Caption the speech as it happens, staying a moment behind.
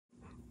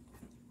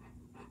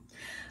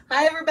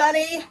Hi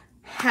everybody,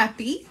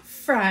 happy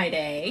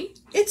Friday.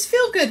 It's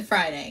Feel Good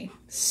Friday.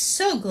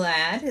 So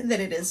glad that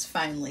it is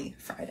finally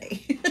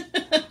Friday.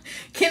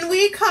 Can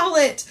we call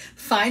it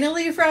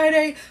finally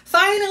Friday?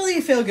 Finally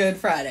Feel Good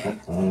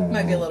Friday.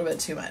 Might be a little bit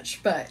too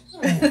much, but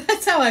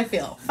that's how I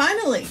feel.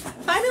 Finally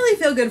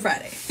Feel Good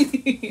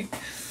Friday.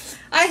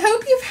 I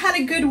hope you've had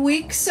a good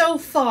week so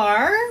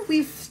far.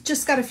 We've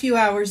just got a few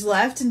hours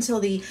left until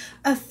the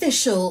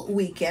official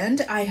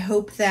weekend. I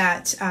hope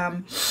that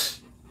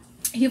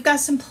you've got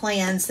some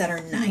plans that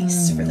are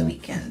nice for the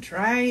weekend,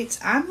 right?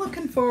 I'm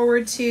looking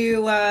forward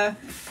to a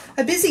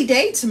busy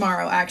day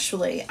tomorrow,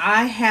 actually.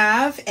 I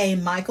have a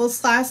Michael's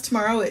class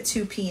tomorrow at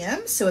 2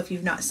 p.m. So if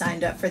you've not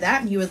signed up for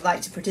that and you would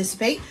like to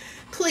participate,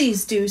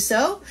 please do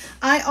so.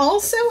 I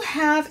also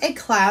have a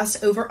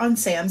class over on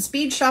Sam's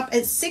Speed Shop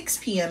at 6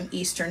 p.m.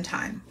 Eastern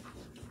Time.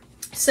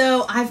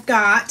 So I've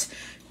got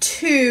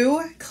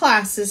 2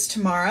 classes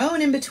tomorrow,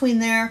 and in between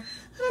there,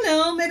 I don't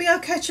know, maybe I'll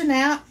catch a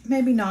nap,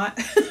 maybe not.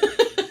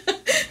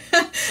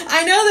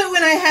 I know that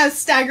when I have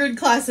staggered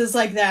classes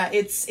like that,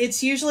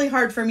 it's usually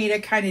hard for me to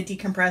kind of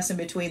decompress in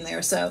between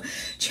there. So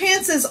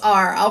chances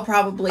are I'll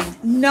probably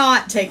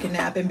not take a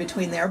nap in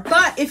between there.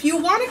 But if you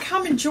want to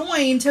come and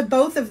join to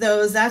both of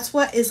those, that's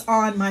what is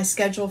on my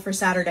schedule for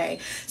Saturday.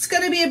 It's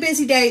going to be a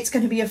busy day. It's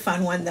going to be a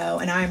fun one though,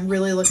 and I'm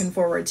really looking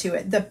forward to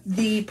it.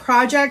 The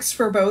projects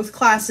for both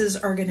classes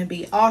are going to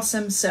be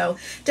awesome. So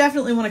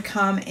definitely want to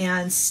come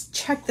and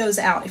check those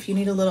out if you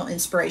need a little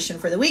inspiration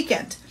for the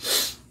weekend.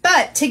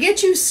 But to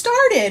get you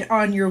started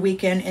on your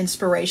weekend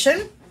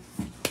inspiration,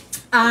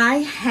 I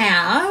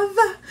have,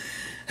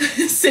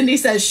 Cindy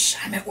says, shh,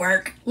 I'm at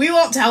work. We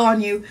won't tell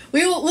on you.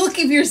 We'll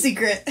keep your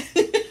secret.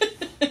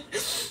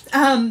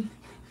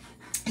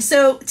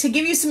 So to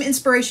give you some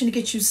inspiration to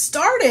get you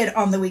started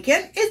on the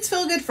weekend, it's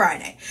Feel Good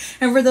Friday.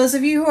 And for those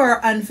of you who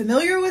are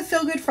unfamiliar with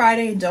Feel Good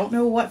Friday and don't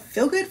know what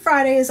Feel Good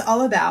Friday is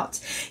all about,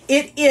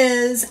 it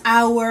is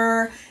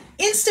our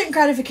instant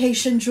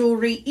gratification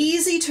jewelry,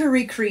 easy to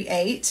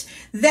recreate,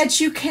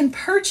 that you can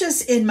purchase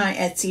in my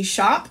Etsy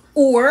shop,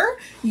 or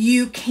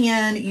you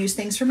can use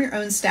things from your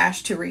own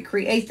stash to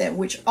recreate them,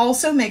 which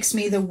also makes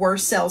me the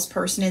worst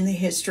salesperson in the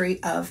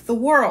history of the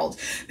world.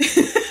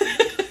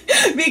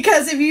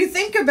 Because if you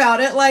think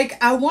about it,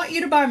 like, I want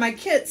you to buy my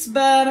kits,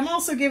 but I'm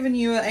also giving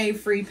you a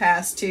free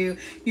pass to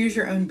use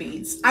your own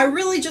beads. I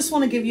really just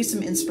want to give you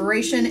some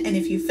inspiration, and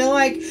if you feel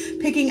like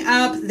picking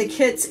up the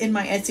kits in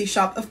my Etsy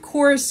shop, of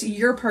course,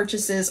 your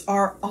purchases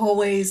are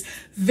always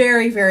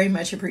very, very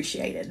much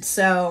appreciated.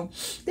 So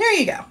there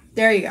you go.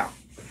 There you go.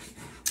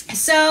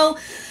 So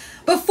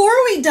before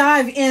we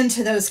dive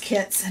into those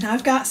kits, and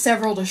I've got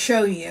several to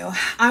show you,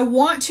 I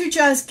want to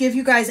just give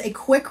you guys a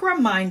quick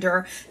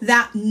reminder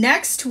that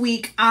next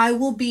week I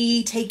will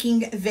be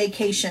taking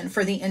vacation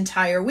for the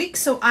entire week,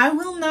 so I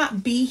will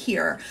not be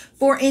here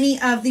for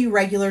any of the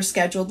regular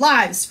scheduled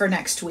lives for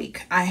next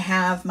week. I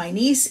have my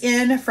niece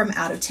in from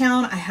out of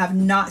town. I have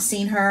not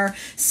seen her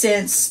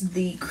since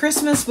the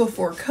Christmas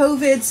before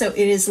COVID, so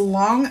it is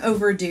long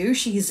overdue.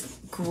 She's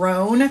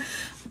grown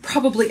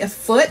probably a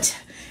foot,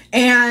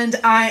 and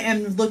I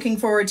am looking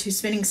forward to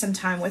spending some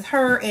time with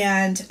her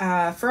and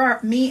for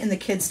me and the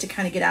kids to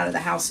kind of get out of the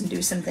house and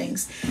do some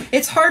things.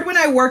 It's hard when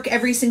I work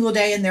every single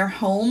day and they're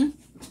home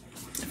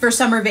for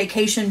summer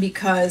vacation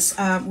because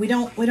we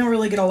don't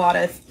really get a lot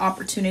of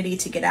opportunity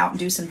to get out and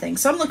do some things.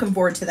 So I'm looking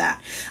forward to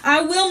that.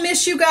 I will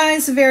miss you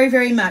guys very,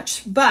 very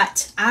much,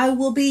 but I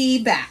will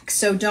be back.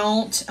 So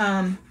don't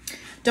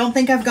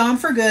think I've gone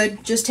for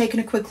good, just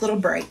taking a quick little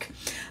break.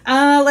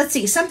 Let's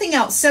see, something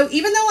else. So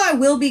even though I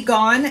will be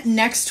gone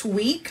next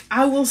week,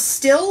 I will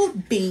still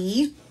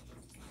be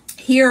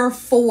here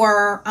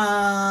for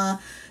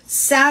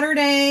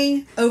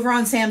Saturday over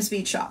on Sam's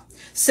Speed Shop.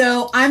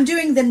 So I'm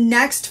doing the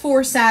next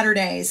 4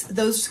 Saturdays.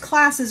 Those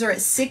classes are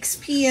at 6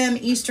 p.m.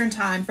 Eastern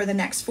Time for the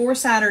next 4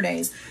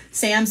 Saturdays,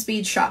 Sam's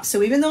Speed Shop.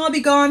 So even though I'll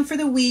be gone for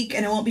the week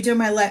and I won't be doing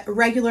my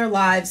regular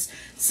lives,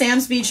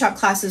 Sam's Speed Shop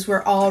classes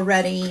were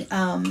already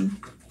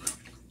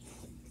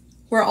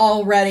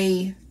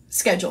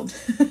scheduled.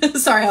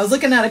 Sorry, I was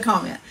looking at a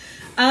comment.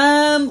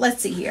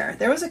 Let's see here.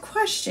 There was a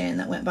question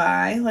that went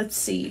by. Let's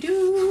see.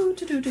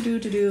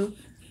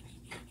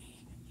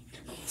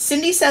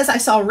 Cindy says, I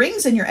saw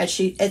rings in your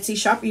Etsy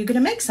shop. Are you going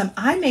to make some?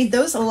 I made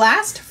those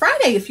last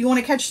Friday. If you want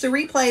to catch the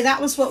replay, that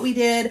was what we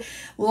did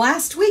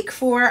last week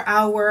for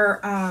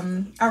our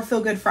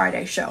Feel Good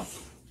Friday show.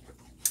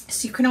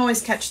 So you can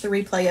always catch the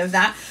replay of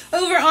that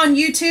over on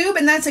YouTube,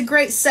 and that's a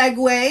great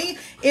segue.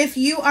 If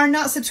you are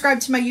not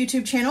subscribed to my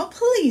YouTube channel,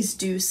 please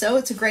do so.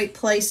 It's a great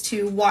place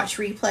to watch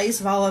replays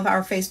of all of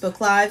our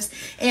Facebook Lives,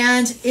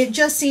 and it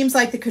just seems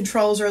like the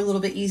controls are a little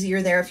bit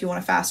easier there if you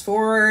want to fast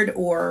forward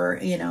or,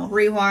 you know,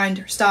 rewind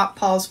or stop,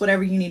 pause,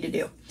 whatever you need to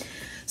do.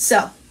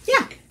 So,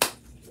 yeah.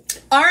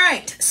 All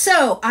right,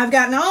 so I've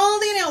gotten all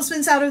the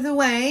announcements out of the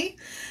way.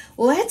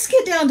 Let's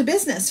get down to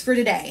business for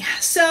today.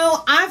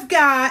 So I've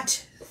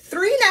got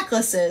 3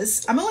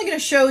 necklaces. I'm only going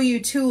to show you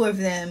 2 of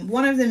them.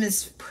 One of them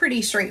is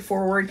pretty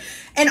straightforward.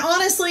 And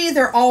honestly,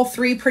 they're all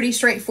 3 pretty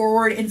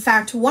straightforward. In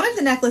fact, one of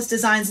the necklace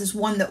designs is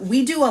one that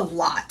we do a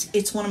lot.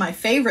 It's one of my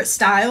favorite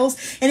styles,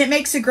 and it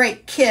makes a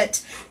great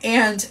kit.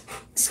 And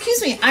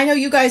excuse me, I know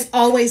you guys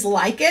always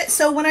like it.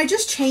 So when I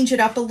just change it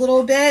up a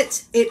little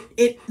bit,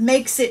 it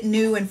makes it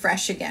new and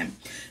fresh again.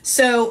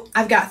 So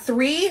I've got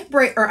 3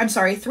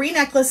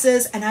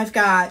 necklaces, and I've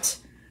got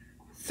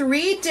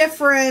 3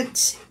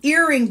 different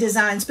earring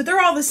designs, but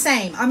they're all the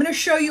same. I'm going to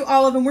show you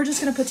all of them. We're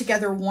just going to put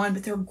together one,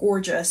 but they're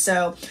gorgeous.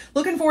 So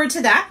looking forward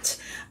to that.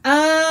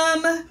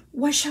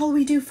 What shall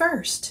we do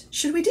first?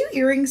 Should we do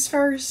earrings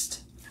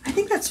first? I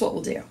think that's what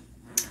we'll do.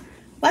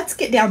 Let's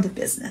get down to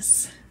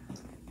business.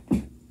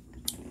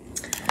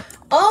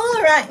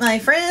 All right, my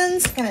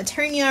friends, I'm going to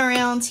turn you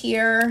around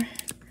here,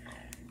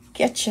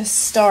 get you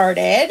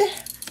started.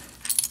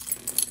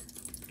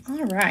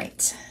 All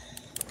right.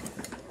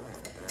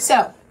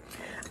 So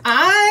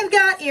I've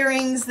got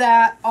earrings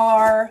that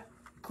are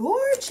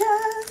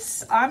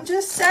gorgeous. I'm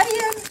just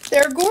saying,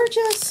 they're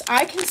gorgeous.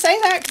 I can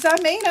say that because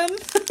I made them.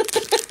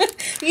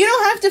 You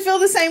don't have to feel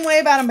the same way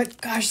about them,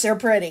 but gosh, they're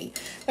pretty.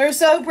 They're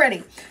so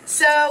pretty.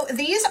 So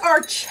these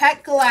are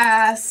check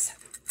glass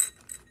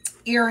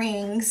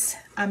earrings.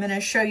 I'm going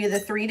to show you the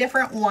 3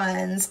 different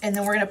ones, and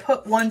then we're going to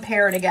put one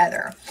pair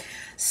together.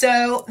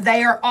 So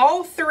they are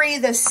all 3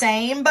 the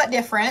same, but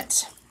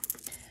different.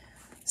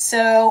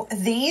 So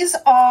these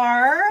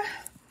are,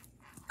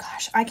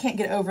 gosh, I can't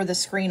get over the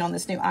screen on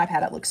this new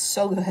iPad. It looks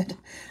so good.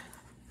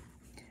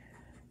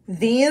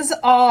 These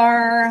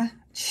are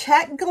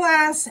check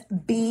glass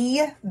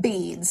bee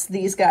beads.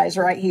 These guys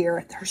right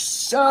here. They're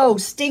so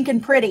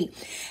stinking pretty.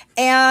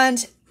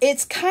 And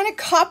it's kind of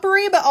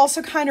coppery, but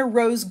also kind of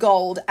rose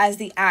gold as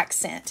the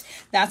accent.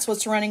 That's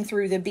what's running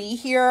through the bee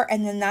here.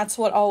 And then that's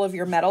what all of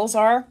your metals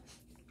are.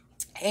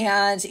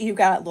 And you've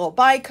got a little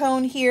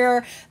bicone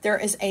here. There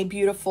is a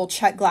beautiful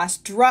check glass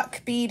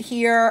druck bead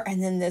here.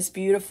 And then this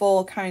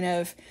beautiful kind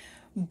of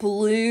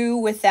blue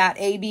with that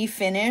AB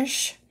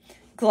finish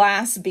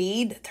glass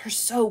bead. They're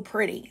so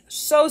pretty.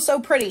 So,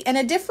 so pretty. And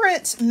a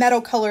different metal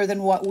color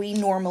than what we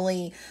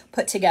normally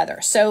put together.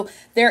 So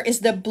there is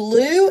the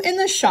blue in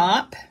the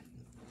shop.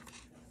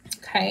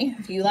 Okay,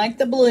 if you like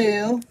the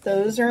blue,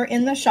 those are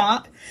in the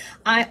shop.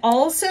 I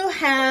also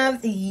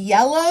have the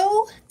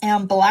yellow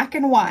and black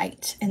and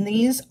white, and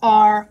these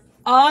are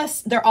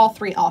they're all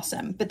 3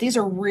 awesome, but these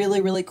are really,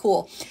 really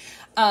cool.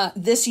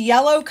 This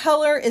yellow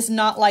color is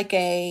not like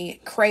a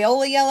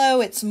Crayola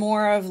yellow. It's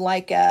more of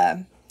like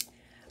a,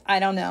 I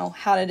don't know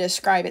how to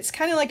describe it. It's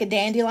kind of like a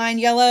dandelion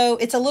yellow.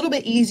 It's a little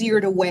bit easier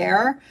to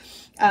wear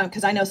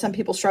because I know some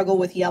people struggle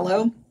with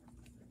yellow.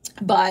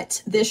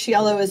 But this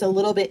yellow is a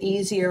little bit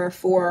easier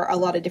for a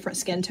lot of different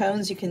skin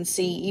tones. You can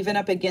see even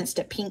up against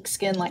a pink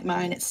skin like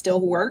mine, it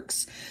still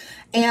works.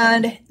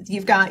 And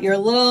you've got your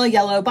little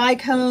yellow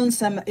bicone,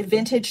 some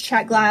vintage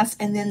check glass,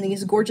 and then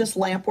these gorgeous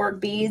lampwork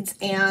beads.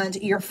 And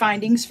your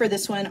findings for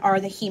this one are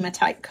the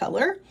hematite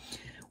color,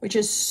 which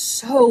is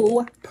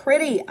so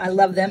pretty. I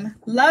love them.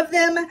 Love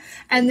them.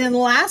 And then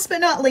last but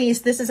not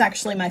least, this is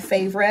actually my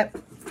favorite.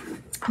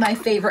 My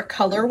favorite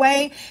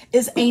colorway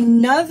is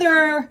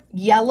another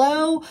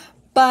yellow,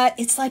 but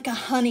it's like a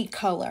honey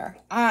color.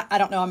 I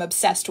don't know. I'm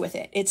obsessed with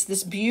it. It's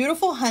this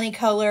beautiful honey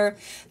color.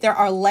 There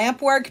are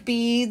lampwork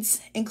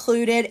beads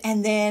included,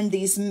 and then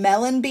these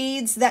melon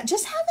beads that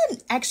just have an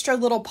extra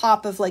little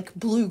pop of like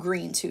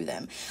blue-green to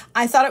them.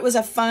 I thought it was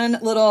a fun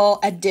little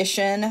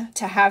addition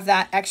to have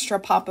that extra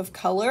pop of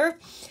color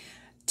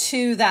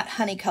to that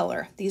honey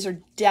color. These are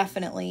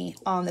definitely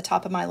on the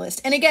top of my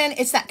list. And again,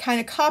 it's that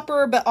kind of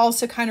copper, but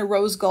also kind of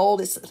rose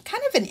gold. It's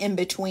kind of an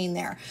in-between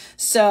there.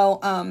 So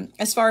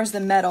as far as the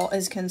metal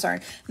is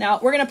concerned. Now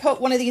we're going to put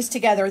one of these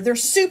together. They're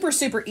super,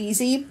 super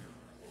easy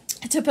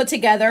to put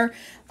together.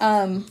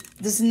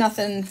 There's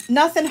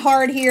nothing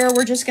hard here.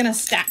 We're just going to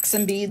stack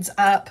some beads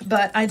up,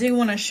 but I do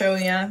want to show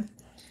you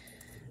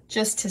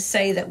just to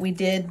say that we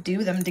did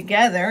do them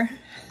together.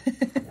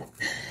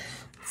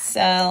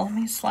 So let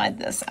me slide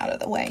this out of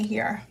the way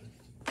here.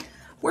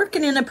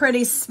 Working in a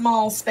pretty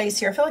small space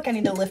here. I feel like I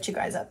need to lift you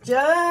guys up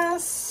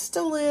just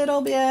a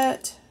little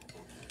bit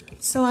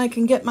so I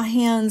can get my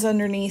hands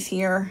underneath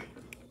here.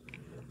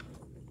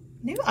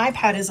 New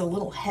iPad is a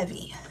little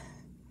heavy.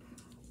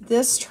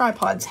 This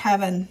tripod's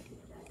having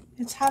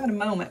a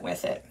moment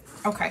with it.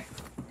 Okay.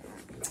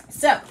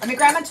 So let me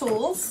grab my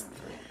tools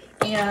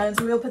and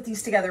we'll put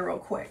these together real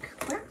quick.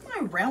 Where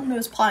are my round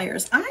nose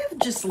pliers? I have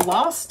just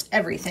lost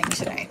everything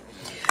today.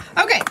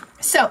 Okay,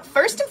 so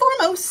first and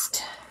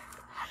foremost,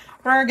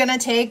 we're going to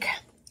take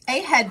a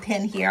head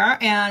pin here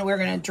and we're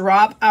going to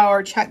drop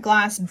our check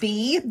glass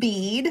bee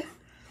bead.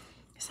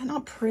 Is that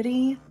not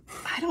pretty?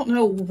 I don't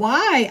know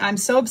why I'm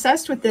so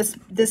obsessed with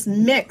this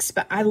mix,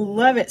 but I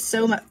love it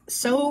so much,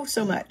 so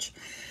much.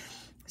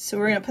 So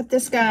we're going to put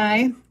this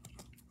guy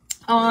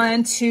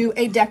onto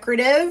a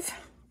decorative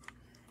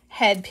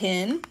head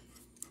pin.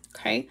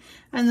 Okay,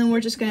 and then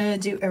we're just going to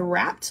do a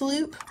wrapped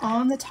loop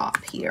on the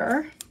top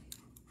here.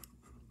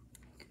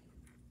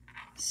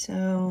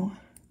 So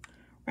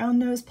round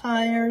nose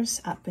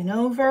pliers, up and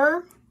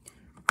over,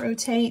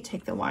 rotate,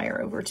 take the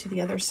wire over to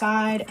the other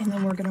side, and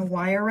then we're going to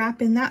wire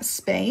wrap in that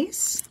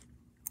space.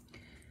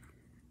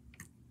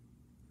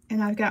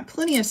 And I've got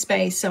plenty of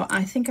space, so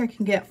I think I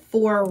can get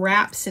 4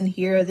 wraps in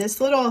here. This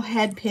little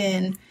head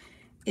pin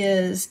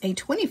is a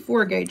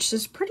 24 gauge, so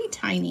it's pretty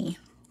tiny.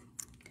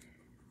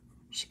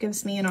 Which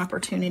gives me an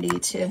opportunity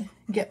to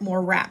get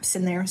more wraps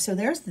in there. So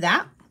there's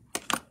that.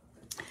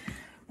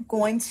 I'm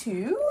going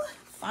to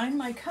find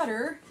my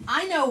cutter.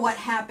 I know what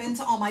happened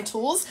to all my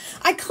tools.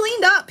 I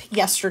cleaned up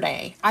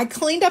yesterday. I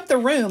cleaned up the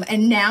room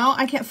and now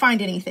I can't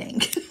find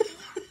anything.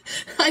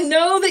 I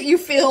know that you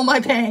feel my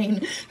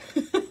pain.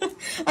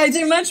 I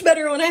do much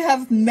better when I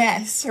have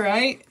mess,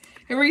 right?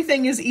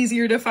 Everything is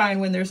easier to find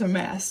when there's a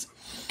mess.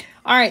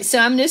 All right, so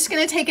I'm just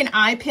going to take an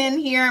eye pin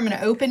here. I'm going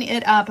to open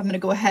it up. I'm going to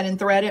go ahead and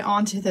thread it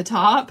onto the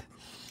top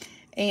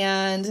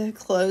and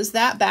close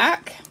that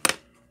back.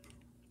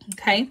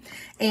 Okay,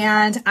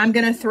 and I'm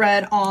going to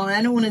thread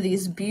on one of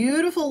these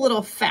beautiful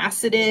little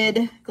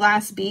faceted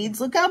glass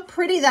beads. Look how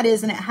pretty that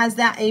is, and it has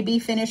that AB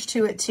finish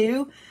to it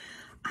too.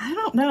 I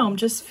don't know. I'm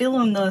just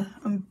feeling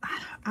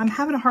I'm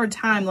having a hard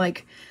time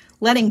like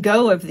letting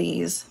go of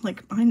these.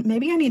 Like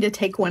maybe I need to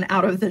take one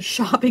out of the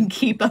shop and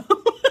keep them.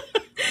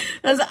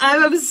 As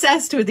I'm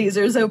obsessed with these.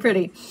 They're so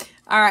pretty.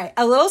 All right,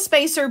 a little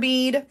spacer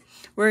bead.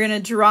 We're going to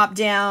drop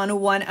down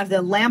one of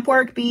the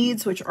lampwork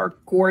beads, which are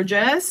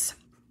gorgeous.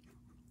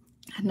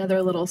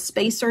 Another little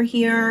spacer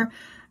here.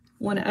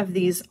 One of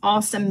these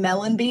awesome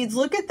melon beads.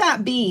 Look at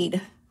that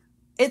bead.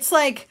 It's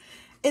like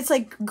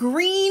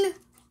green,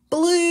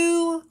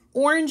 blue,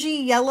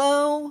 orangey,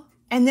 yellow.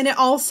 And then it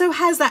also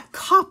has that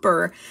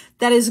copper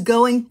that is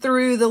going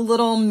through the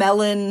little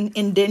melon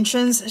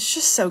indentions. It's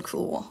just so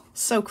cool.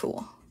 So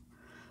cool.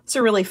 Those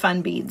are really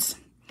fun beads.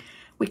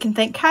 We can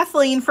thank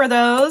Kathleen for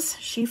those.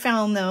 She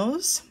found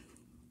those.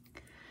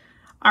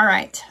 All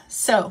right,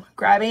 so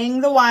grabbing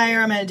the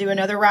wire, I'm going to do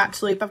another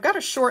wrapped loop. I've got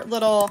a short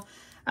little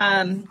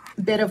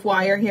bit of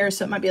wire here,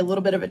 so it might be a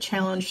little bit of a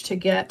challenge to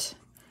get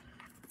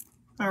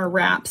our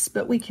wraps,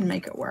 but we can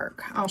make it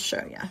work. I'll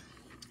show you.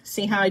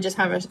 See how I just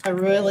have a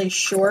really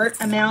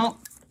short amount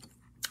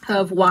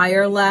of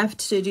wire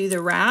left to do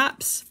the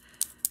wraps?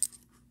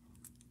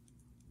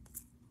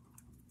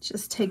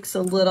 Just takes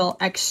a little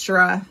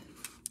extra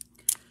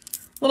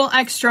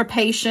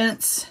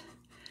patience,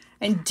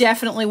 and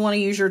definitely want to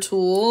use your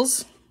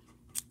tools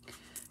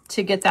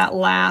to get that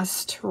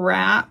last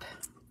wrap.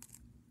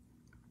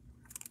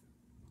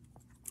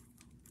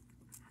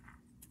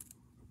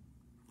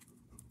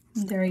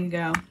 There you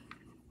go.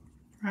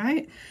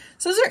 Right?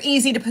 So those are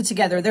easy to put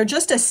together. They're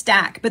just a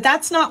stack, but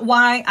that's not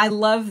why I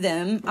love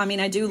them. I mean,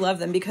 I do love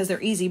them because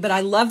they're easy, but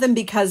I love them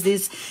because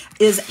this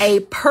is a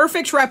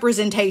perfect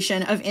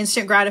representation of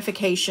instant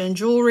gratification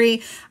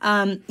jewelry,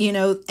 you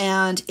know,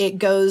 and it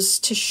goes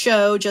to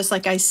show, just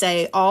like I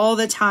say all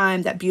the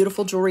time, that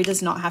beautiful jewelry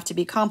does not have to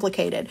be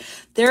complicated.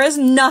 There is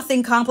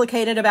nothing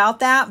complicated about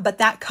that, but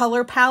that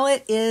color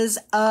palette is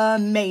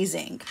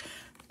amazing,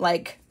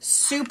 like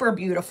super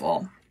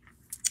beautiful.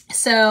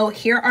 So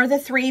here are the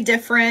 3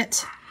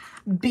 different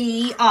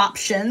B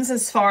options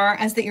as far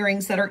as the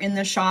earrings that are in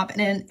the shop.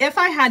 And if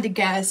I had to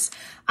guess,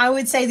 I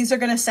would say these are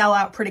going to sell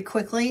out pretty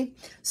quickly.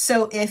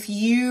 So if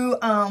you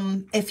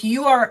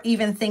are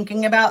even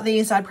thinking about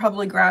these, I'd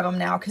probably grab them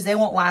now because they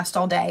won't last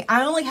all day.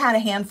 I only had a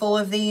handful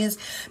of these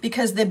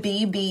because the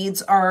B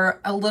beads are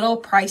a little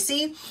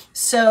pricey.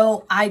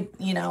 So I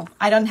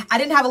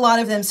didn't have a lot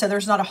of them, so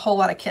there's not a whole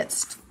lot of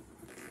kits.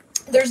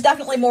 There's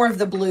definitely more of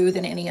the blue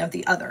than any of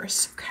the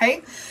others.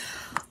 Okay.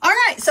 All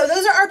right, so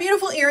those are our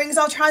beautiful earrings.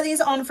 I'll try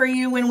these on for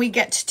you when we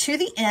get to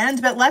the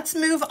end, but let's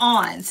move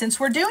on. Since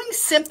we're doing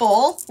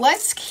simple,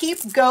 let's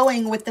keep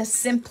going with the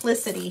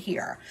simplicity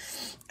here.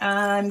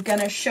 I'm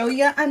gonna show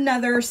you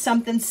another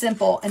something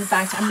simple. In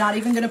fact, I'm not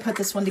even gonna put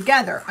this one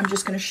together. I'm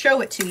just gonna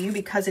show it to you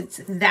because it's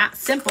that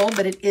simple,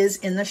 but it is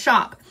in the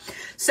shop.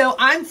 So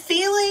I'm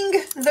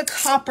feeling the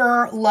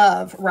copper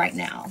love right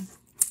now.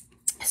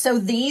 So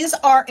these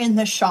are in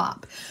the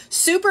shop.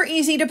 Super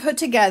easy to put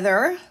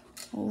together.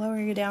 We'll lower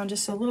you down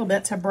just a little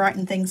bit to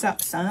brighten things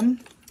up some.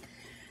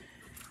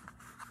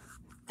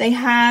 They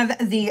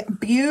have the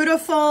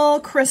beautiful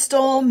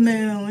crystal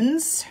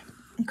moons,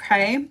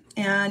 okay?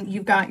 And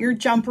you've got your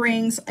jump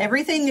rings.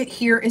 Everything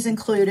here is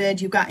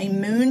included. You've got a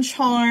moon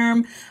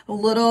charm, a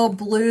little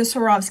blue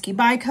Swarovski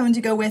bicone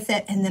to go with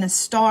it, and then a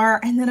star,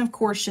 and then, of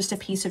course, just a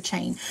piece of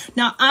chain.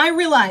 Now, I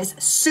realize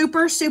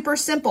super, super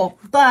simple,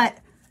 but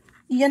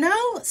you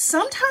know,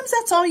 sometimes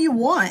that's all you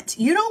want.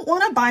 You don't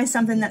want to buy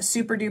something that's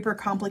super duper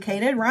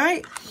complicated,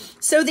 right?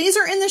 So these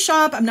are in the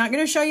shop. I'm not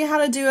going to show you how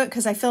to do it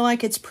because I feel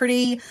like it's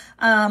pretty,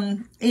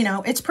 you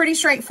know, it's pretty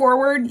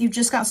straightforward. You've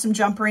just got some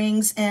jump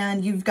rings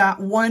and you've got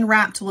one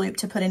wrapped loop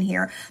to put in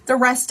here. The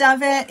rest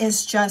of it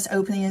is just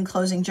opening and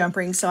closing jump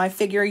rings. So I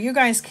figure you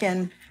guys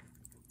can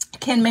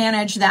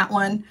manage that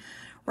one,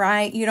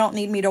 right? You don't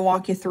need me to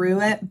walk you through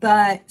it,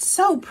 but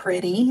so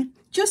pretty.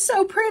 Just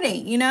so pretty,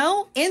 you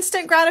know?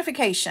 Instant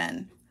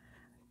gratification.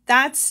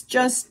 That's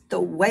just the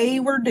way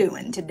we're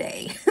doing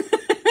today.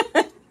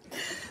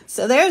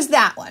 So there's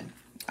that one.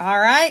 All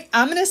right,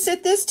 I'm gonna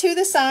sit this to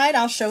the side.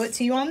 I'll show it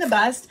to you on the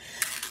bust.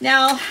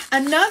 Now,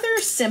 another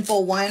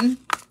simple one.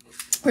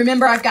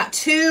 Remember, I've got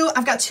two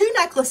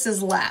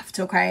necklaces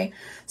left, okay?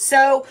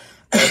 So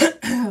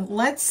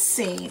let's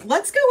see.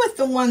 Let's go with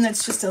the one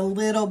that's just a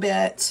little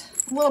bit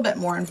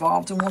more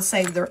involved, and we'll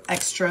save the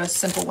extra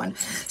simple one.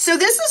 So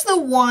this is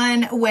the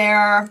one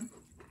where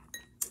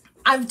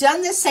I've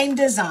done the same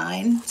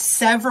design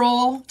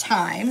several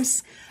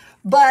times,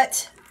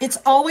 but it's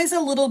always a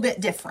little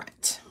bit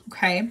different,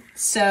 okay?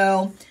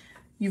 So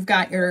you've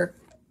got your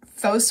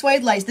faux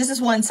suede lace. This is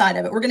one side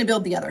of it. We're going to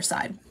build the other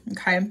side,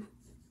 okay?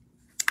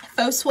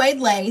 Faux suede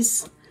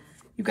lace.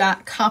 You've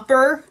got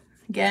copper,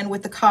 again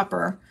with the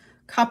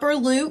copper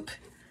loop,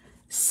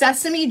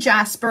 sesame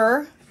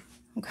jasper,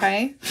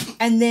 okay?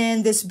 And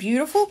then this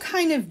beautiful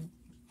kind of,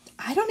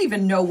 I don't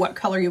even know what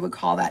color you would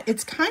call that.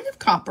 It's kind of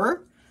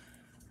copper,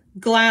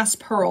 glass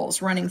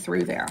pearls running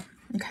through there,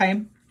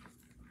 okay?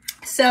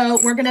 So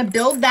we're going to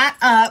build that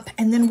up,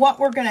 and then what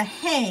we're going to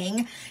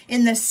hang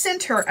in the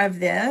center of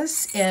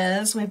this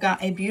is we've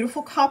got a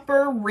beautiful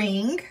copper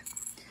ring.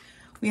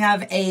 We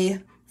have a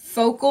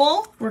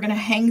focal. We're going to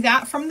hang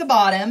that from the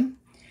bottom.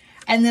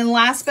 And then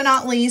last but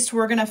not least,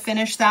 we're going to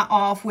finish that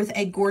off with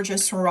a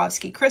gorgeous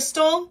Swarovski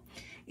crystal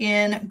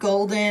in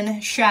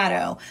golden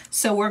shadow.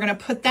 So we're going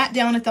to put that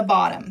down at the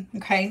bottom,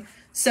 okay?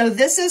 So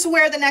this is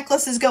where the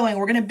necklace is going.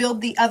 We're going to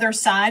build the other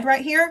side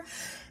right here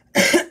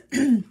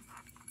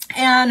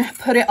and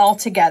put it all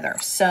together.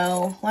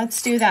 So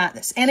let's do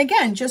that. And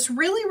again, just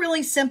really,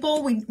 really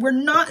simple. We're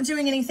not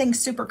doing anything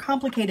super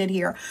complicated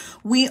here.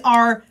 We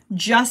are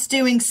just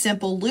doing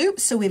simple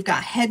loops. So we've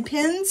got head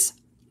pins,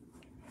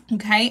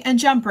 okay, and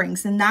jump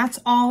rings, and that's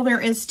all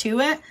there is to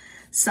it.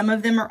 Some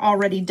of them are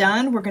already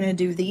done. We're going to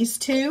do these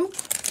two,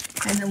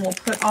 and then we'll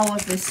put all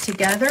of this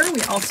together.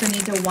 We also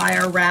need to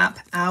wire wrap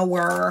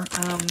our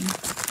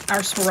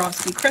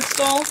Swarovski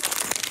crystal.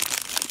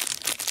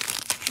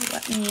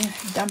 Let me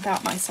dump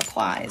out my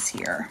supplies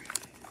here.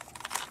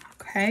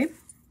 Okay.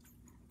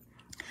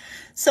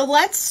 So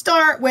let's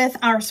start with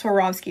our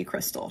Swarovski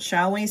crystal,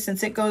 shall we?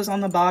 Since it goes on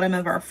the bottom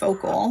of our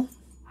focal,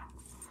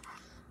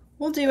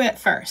 we'll do it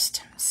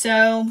first.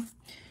 So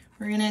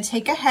we're going to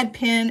take a head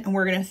pin and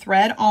we're going to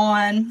thread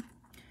on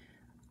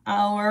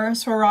our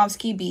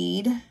Swarovski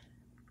bead.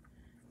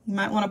 You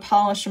might want to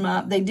polish them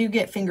up. They do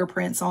get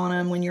fingerprints on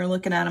them when you're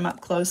looking at them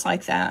up close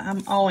like that.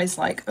 I'm always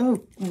like,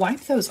 oh,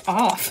 wipe those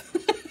off.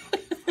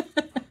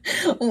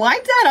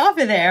 Wipe that off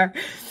of there.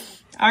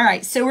 All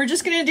right, so we're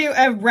just going to do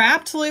a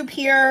wrapped loop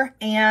here,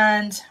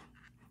 and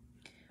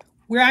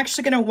we're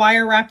actually going to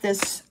wire wrap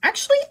this.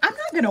 Actually, I'm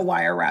not going to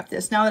wire wrap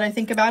this now that I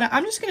think about it.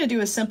 I'm just going to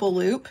do a simple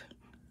loop.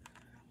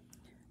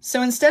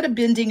 So instead of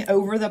bending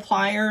over the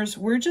pliers,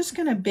 we're just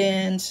going to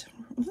bend.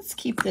 Let's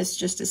keep this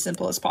just as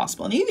simple as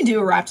possible. And you can do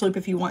a wrapped loop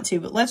if you want to,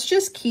 but let's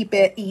just keep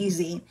it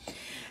easy.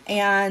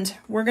 And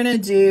we're going to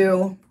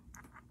do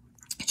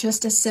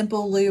just a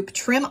simple loop.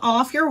 Trim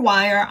off your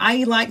wire.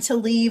 I like to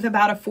leave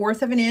about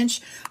 1/4 of an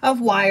inch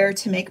of wire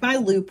to make my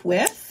loop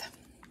with.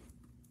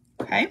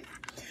 Okay.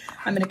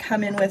 I'm going to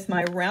come in with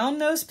my round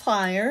nose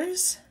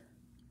pliers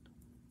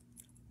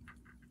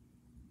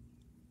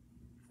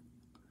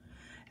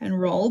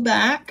and roll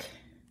back.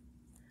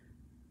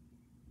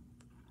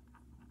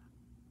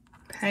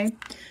 Okay,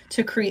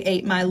 to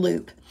create my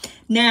loop.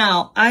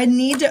 Now, I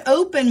need to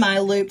open my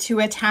loop to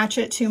attach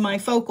it to my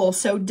focal.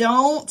 So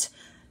don't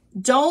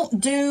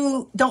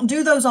do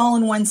those all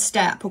in one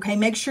step, okay?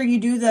 Make sure you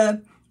do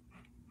the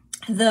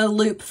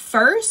loop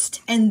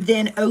first and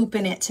then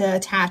open it to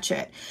attach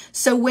it.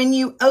 So when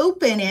you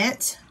open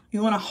it,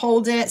 you want to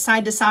hold it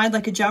side to side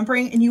like a jump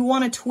ring, and you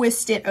want to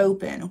twist it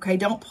open, okay?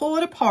 Don't pull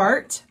it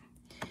apart.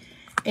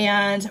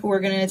 And we're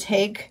going to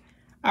take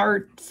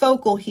our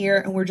focal here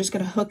and we're just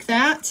going to hook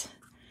that,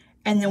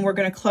 and then we're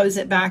going to close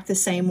it back the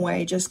same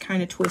way, just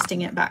kind of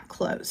twisting it back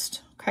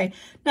closed. Okay.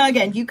 Now,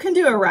 again, you can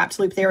do a wrapped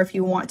loop there if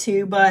you want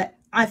to, but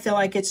I feel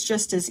like it's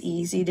just as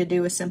easy to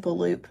do a simple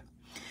loop.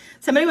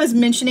 Somebody was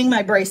mentioning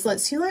my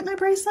bracelets. Do you like my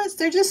bracelets?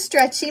 They're just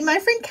stretchy. My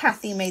friend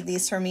Kathy made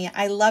these for me.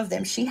 I love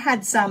them. She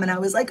had some and I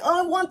was like,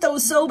 oh, I want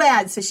those so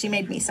bad. So she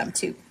made me some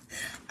too.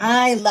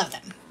 I love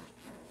them.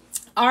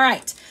 All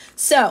right.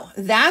 So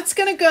that's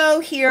going to go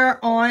here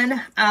on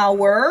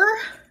our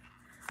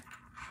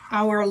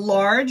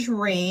large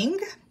ring.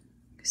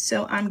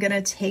 So I'm going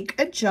to take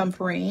a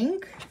jump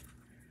ring.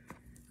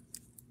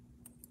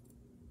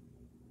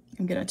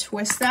 I'm going to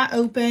twist that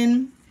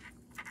open,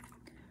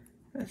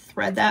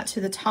 thread that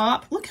to the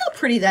top. Look how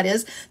pretty that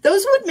is.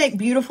 Those would make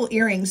beautiful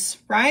earrings,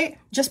 right?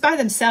 Just by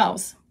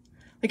themselves.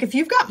 Like if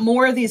you've got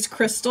more of these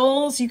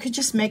crystals, you could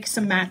just make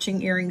some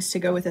matching earrings to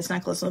go with this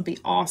necklace. It would be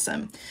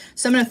awesome.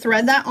 So I'm going to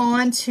thread that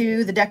on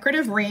to the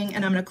decorative ring,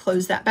 and I'm going to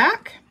close that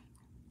back.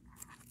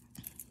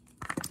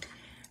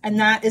 And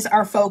that is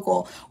our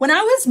focal. When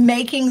I was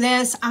making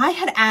this, I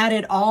had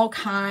added all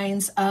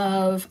kinds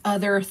of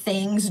other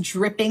things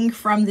dripping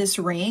from this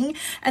ring.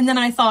 And then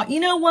I thought, you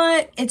know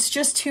what? It's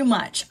just too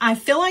much. I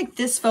feel like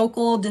this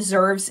focal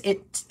deserves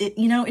it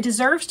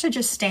deserves to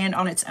just stand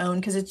on its own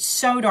because it's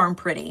so darn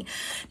pretty.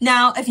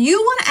 Now, if you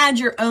want to add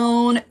your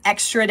own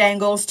extra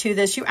dangles to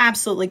this, you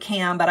absolutely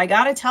can. But I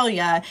got to tell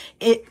you,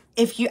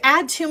 if you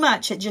add too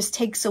much, it just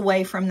takes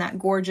away from that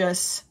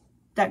gorgeous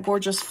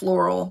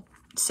floral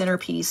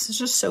centerpiece. It's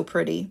just so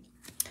pretty.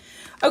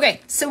 Okay,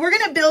 so we're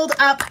gonna build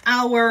up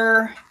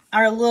our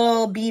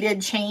little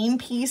beaded chain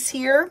piece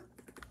here.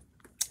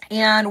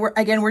 And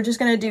we're just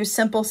gonna do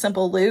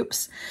simple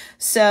loops.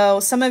 So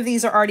some of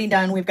these are already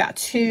done. We've got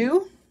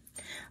 2.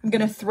 I'm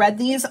gonna thread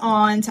these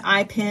on to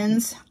eye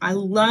pins. I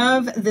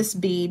love this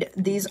bead.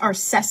 These are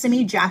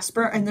sesame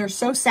jasper and they're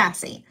so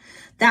sassy.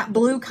 That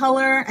blue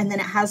color, and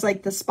then it has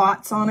like the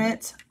spots on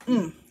it.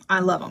 I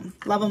love them,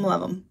 love them,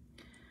 love them.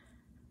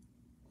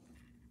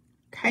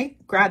 Okay,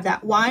 grab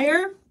that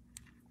wire.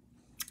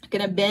 I'm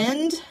gonna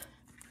bend.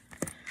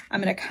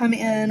 I'm gonna come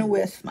in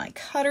with my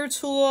cutter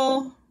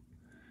tool,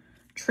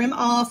 trim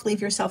off,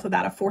 leave yourself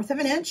about 1/4 of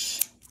an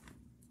inch.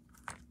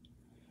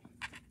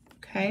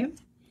 Okay,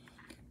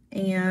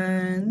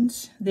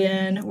 and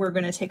then we're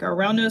gonna take our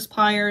round nose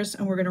pliers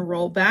and we're gonna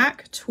roll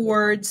back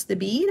towards the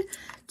bead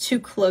to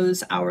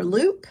close our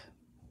loop.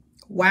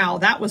 Wow,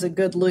 that was a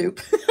good loop.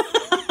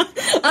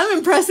 I'm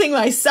impressing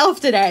myself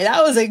today.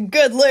 That was a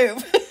good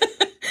loop.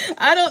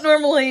 I don't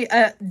normally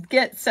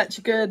get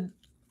such good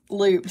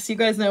loops. You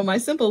guys know my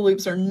simple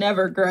loops are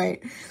never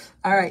great.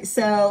 All right,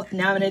 so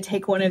now I'm going to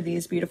take one of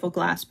these beautiful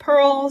glass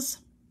pearls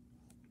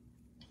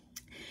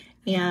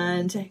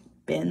and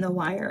bend the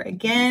wire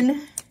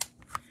again.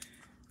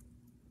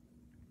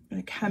 I'm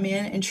going to come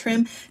in and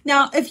trim.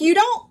 Now, if you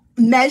don't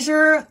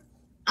measure,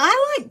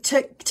 I like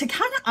to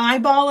kind of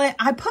eyeball it.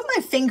 I put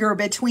my finger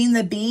between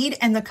the bead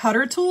and the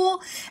cutter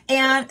tool,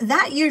 and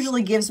that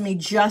usually gives me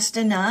just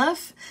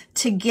enough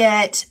to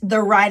get the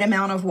right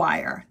amount of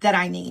wire that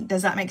I need.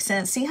 Does that make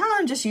sense? See how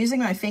I'm just using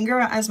my finger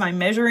as my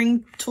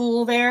measuring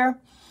tool there?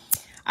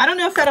 I don't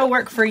know if that'll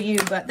work for you,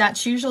 but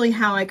that's usually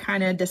how I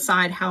kind of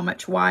decide how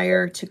much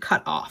wire to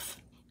cut off.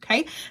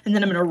 Okay, and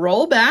then I'm going to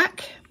roll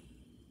back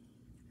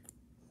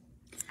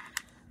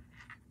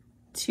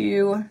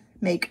to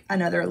make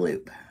another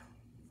loop.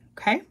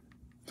 Okay.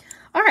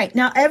 All right.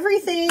 Now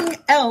everything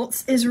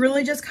else is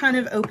really just kind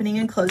of opening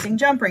and closing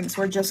jump rings.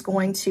 We're just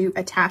going to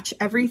attach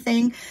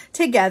everything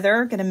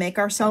together. Going to make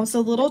ourselves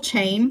a little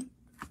chain.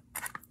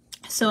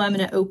 So I'm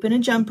going to open a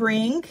jump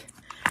ring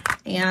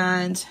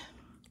and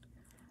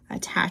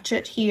attach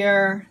it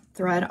here.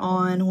 Thread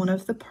on one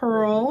of the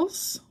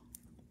pearls.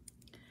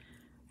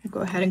 We'll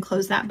go ahead and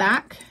close that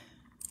back.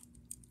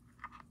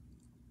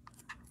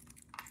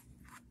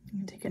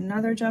 Take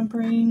another jump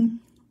ring.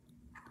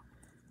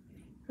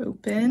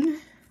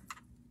 Open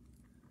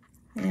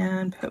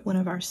and put one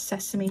of our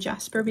sesame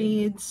jasper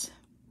beads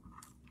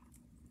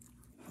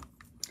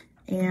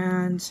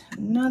and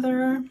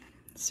another.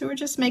 So we're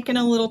just making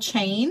a little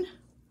chain.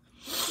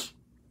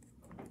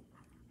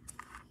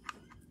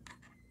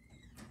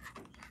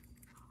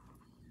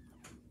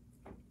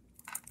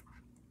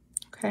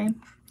 Okay,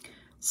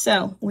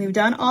 so we've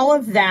done all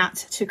of that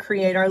to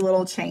create our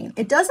little chain.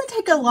 It doesn't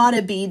take a lot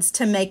of beads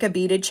to make a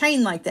beaded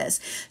chain like this,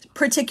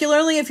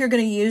 particularly if you're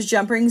going to use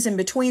jump rings in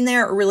between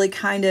there. It really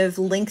kind of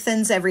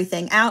lengthens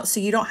everything out so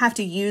you don't have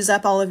to use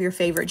up all of your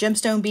favorite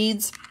gemstone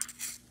beads.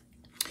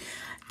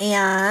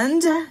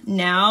 And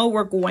now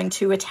we're going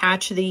to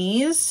attach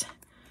these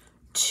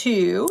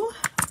to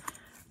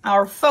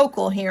our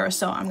focal here.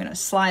 So I'm going to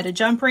slide a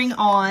jump ring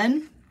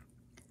on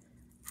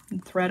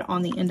and thread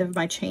on the end of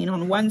my chain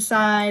on one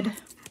side.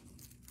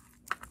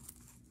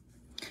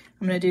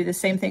 I'm going to do the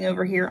same thing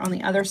over here on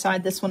the other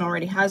side. This one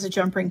already has a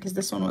jump ring because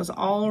this one was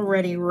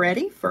already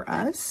ready for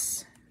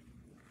us.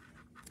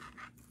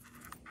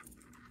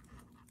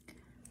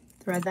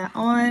 Thread that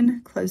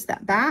on, close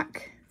that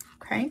back.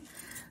 Okay,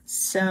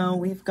 so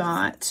we've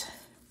got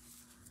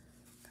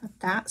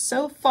that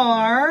so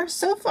far.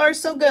 So far,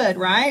 so good,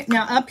 right?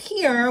 Now up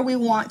here, we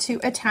want to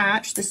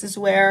attach, this is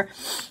where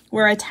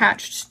we're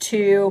attached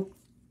to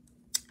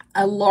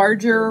a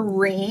larger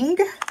ring,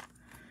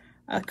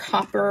 a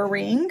copper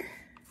ring.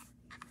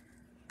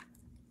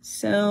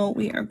 So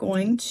we are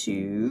going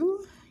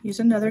to use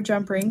another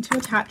jump ring to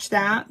attach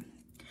that.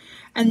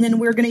 And then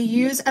we're going to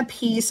use a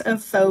piece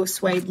of faux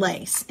suede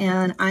lace.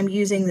 And I'm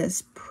using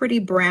this pretty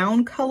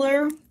brown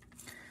color,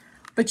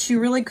 but you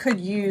really could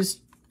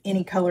use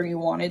any color you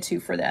wanted to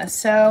for this.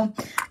 So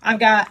I've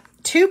got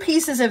 2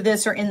 pieces of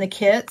this are in the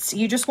kits.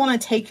 You just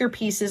want to take your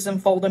pieces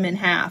and fold them in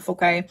half,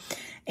 okay?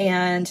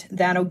 And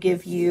that'll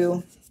give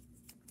you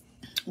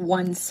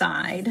one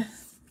side,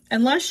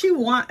 unless you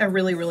want a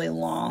really, really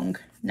long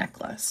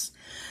necklace.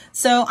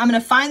 So I'm going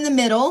to find the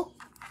middle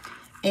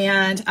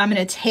and I'm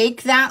going to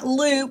take that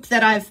loop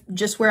that I've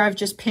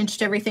just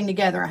pinched everything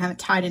together. I haven't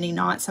tied any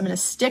knots. I'm going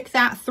to stick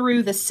that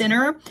through the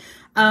center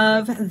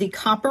of the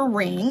copper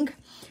ring.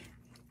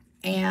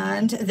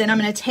 And then I'm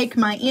going to take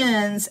my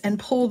ends and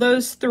pull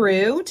those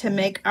through to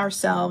make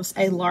ourselves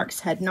a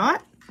lark's head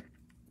knot.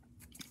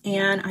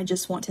 And I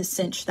just want to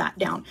cinch that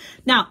down.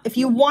 Now, if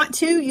you want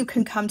to, you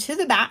can come to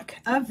the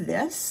back of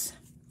this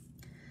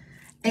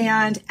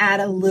and add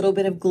a little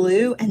bit of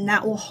glue, and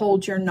that will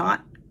hold your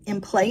knot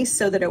in place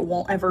so that it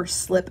won't ever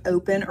slip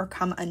open or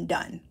come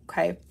undone,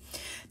 okay?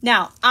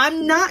 Now,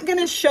 I'm not going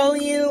to show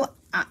you,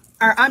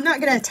 or I'm not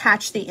going to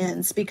attach the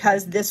ends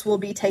because this will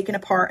be taken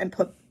apart and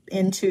put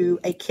into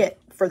a kit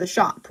for the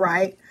shop,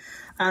 right?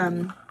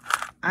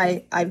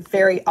 I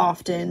very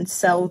often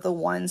sell the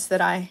ones that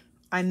I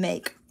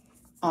make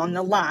on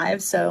the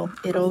live, so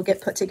it'll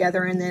get put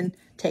together and then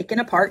taken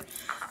apart.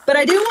 But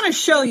I do want to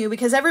show you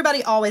because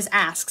everybody always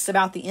asks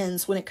about the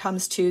ends when it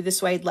comes to the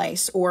suede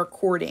lace or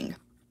cording.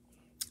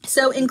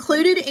 So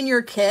included in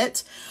your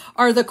kit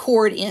are the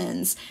cord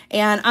ends,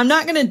 and I'm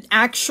not going to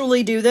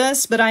actually do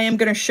this, but I am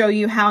going to show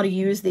you how to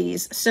use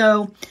these.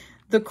 So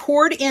the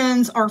cord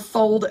ends are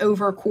fold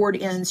over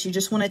cord ends. You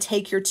just want to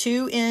take your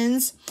two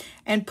ends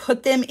and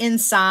put them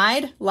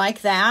inside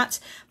like that.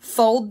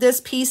 Fold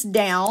this piece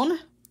down,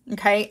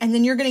 okay? And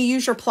then you're going to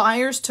use your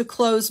pliers to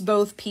close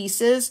both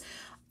pieces,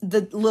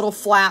 the little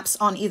flaps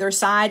on either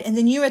side, and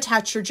then you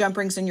attach your jump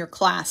rings and your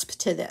clasp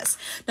to this.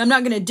 Now, I'm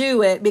not going to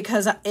do it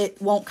because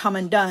it won't come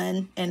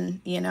undone, and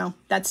you know,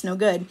 that's no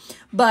good.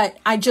 But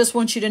I just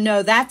want you to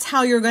know that's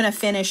how you're going to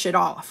finish it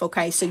off,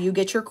 okay? So you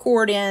get your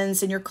cord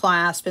ends and your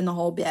clasp and the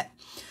whole bit.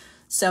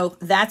 So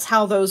that's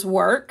how those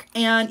work.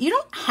 And you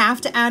don't have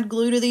to add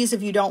glue to these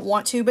if you don't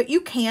want to, but you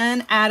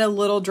can add a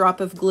little drop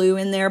of glue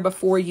in there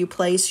before you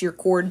place your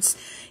cords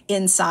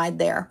inside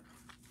there.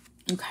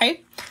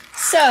 Okay,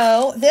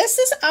 so this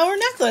is our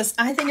necklace.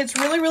 I think it's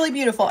really, really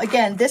beautiful.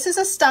 Again, this is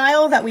a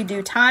style that we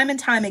do time and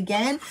time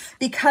again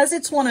because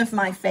it's one of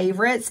my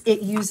favorites.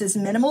 It uses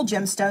minimal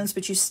gemstones,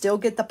 but you still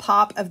get the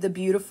pop of the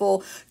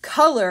beautiful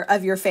color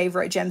of your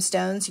favorite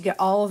gemstones. You get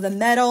all of the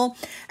metal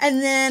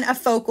and then a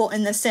focal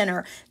in the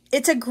center.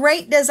 It's a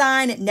great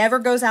design. It never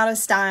goes out of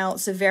style.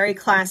 It's very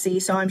classy.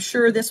 So I'm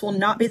sure this will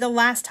not be the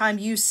last time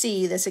you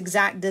see this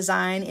exact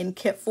design in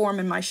kit form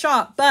in my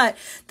shop, but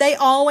they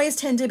always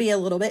tend to be a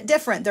little bit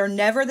different. They're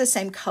never the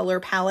same color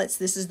palettes.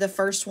 This is the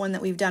first one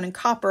that we've done in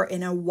copper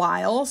in a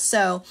while.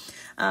 So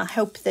I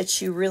hope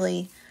that you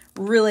really,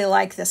 really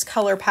like this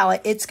color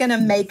palette. It's going to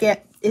make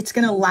it, it's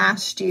going to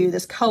last you.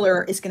 This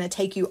color is going to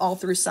take you all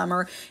through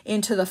summer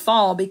into the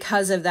fall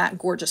because of that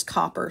gorgeous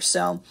copper.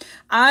 So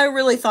I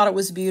really thought it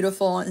was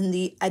beautiful. And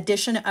the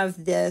addition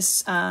of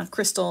this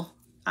crystal,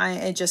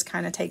 it just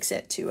kind of takes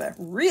it to a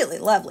really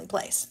lovely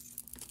place.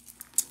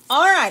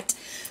 All right,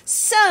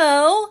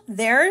 so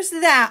there's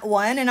that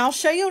one. And I'll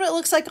show you what it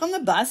looks like on the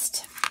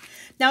bust.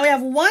 Now we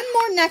have one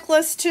more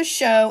necklace to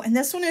show, and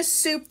this one is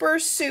super,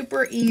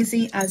 super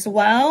easy as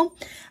well.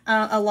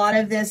 A lot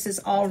of this has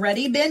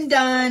already been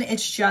done.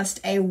 It's just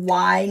a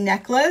Y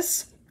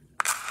necklace.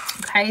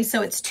 Okay,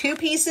 so it's 2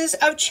 pieces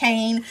of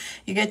chain.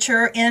 You get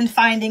your end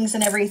findings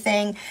and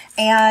everything,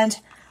 and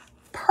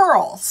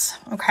pearls.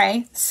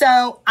 Okay,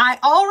 so I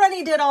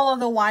already did all of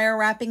the wire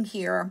wrapping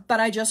here,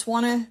 but I just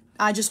want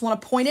to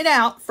point it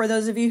out for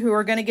those of you who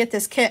are going to get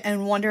this kit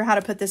and wonder how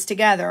to put this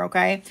together,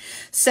 okay?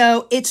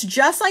 So it's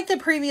just like the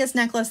previous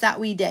necklace that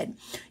we did.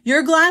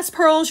 Your glass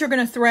pearls, you're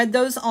going to thread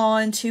those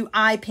on to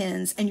eye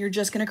pins, and you're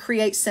just going to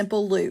create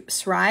simple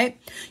loops, right?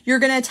 You're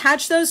going to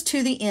attach those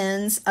to the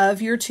ends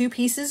of your 2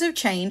 pieces of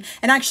chain.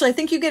 And actually, I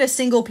think you get a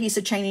single piece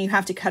of chain and you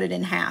have to cut it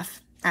in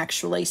half,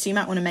 actually. So you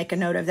might want to make a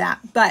note of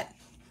that. But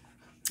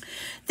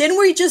then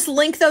we just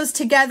link those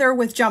together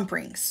with jump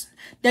rings.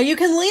 Now you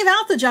can leave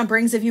out the jump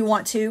rings if you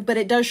want to, but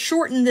it does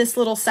shorten this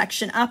little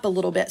section up a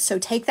little bit. So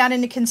take that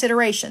into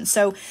consideration.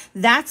 So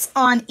that's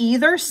on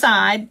either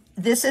side.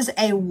 This is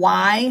a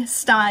Y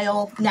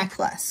style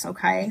necklace.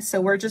 Okay.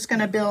 So we're just going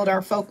to build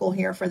our focal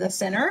here for the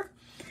center,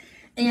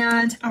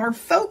 and our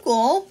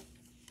focal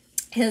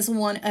is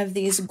one of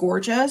these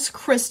gorgeous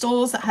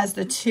crystals that has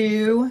the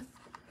two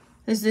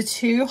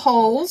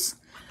holes.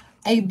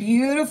 A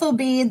beautiful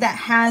bead that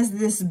has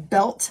this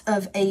belt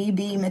of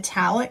AB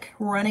metallic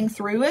running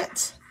through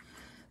it.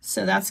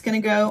 So that's going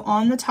to go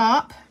on the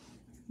top.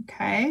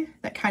 Okay,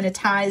 that kind of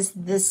ties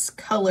this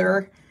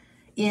color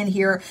in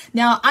here.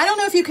 Now, I don't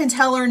know if you can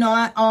tell or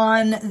not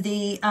on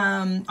the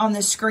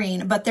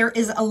screen, but there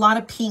is a lot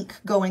of pink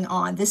going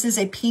on. This is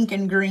a pink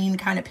and green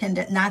kind of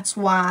pendant, and that's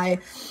why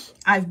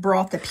I've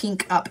brought the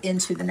pink up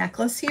into the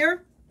necklace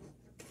here.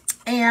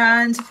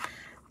 And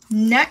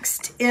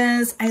next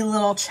is a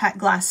little check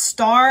glass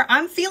star.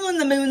 I'm feeling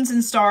the moons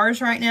and stars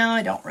right now.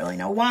 I don't really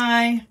know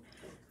why.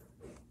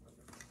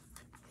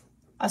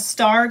 A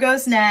star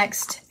goes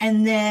next,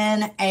 and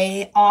then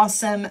a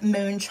awesome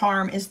moon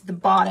charm is the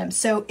bottom.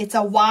 So it's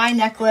a Y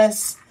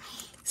necklace,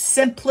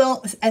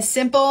 as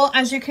simple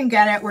as you can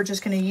get it. We're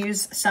just going to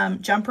use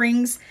some jump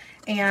rings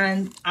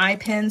and eye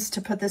pins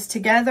to put this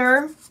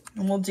together,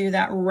 and we'll do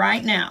that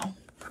right now.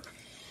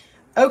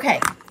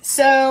 Okay,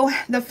 so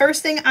the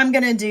first thing I'm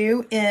going to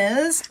do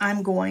is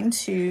I'm going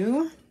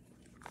to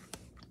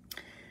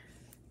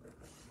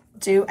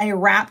do a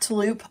wrapped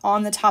loop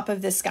on the top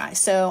of this guy.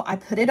 So I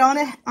put it on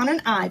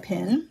an eye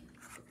pin.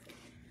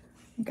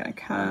 I'm gonna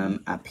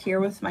come up here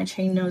with my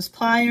chain nose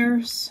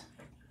pliers,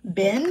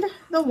 bend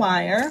the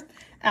wire.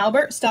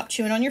 Albert, stop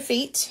chewing on your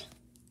feet.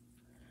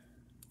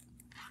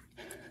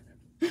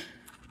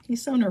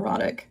 He's so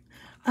neurotic.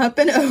 Up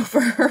and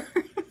over.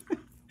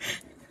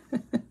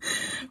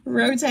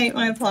 Rotate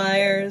my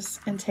pliers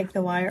and take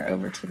the wire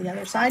over to the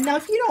other side. Now,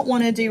 if you don't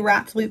want to do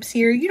wrapped loops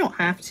here, you don't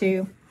have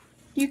to.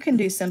 You can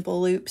do simple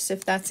loops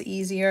if that's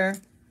easier.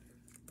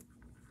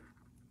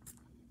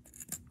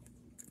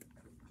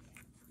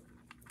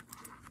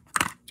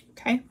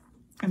 Okay,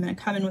 I'm going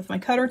to come in with my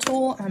cutter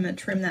tool. I'm going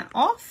to trim that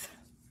off.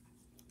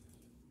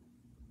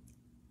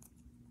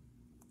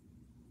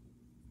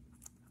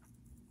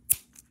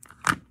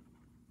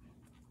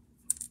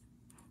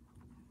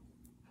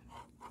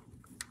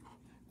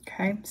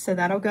 Okay, so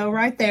that'll go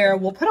right there.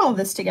 We'll put all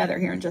this together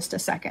here in just a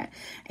second.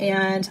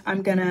 And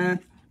I'm gonna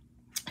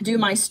do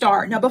my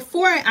star. Now,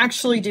 before I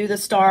actually do the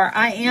star,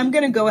 I am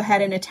gonna go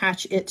ahead and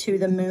attach it to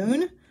the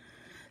moon.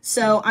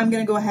 So I'm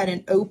gonna go ahead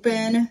and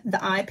open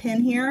the eye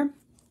pin here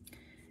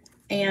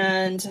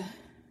and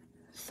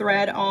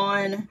thread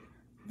on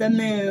the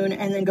moon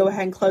and then go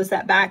ahead and close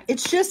that back.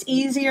 It's just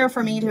easier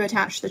for me to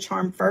attach the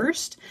charm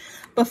first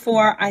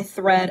before I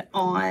thread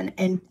on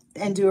and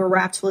do a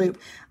wrapped loop.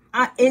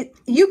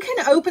 You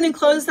can open and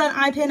close that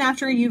eye pin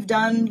after you've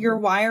done your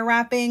wire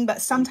wrapping, but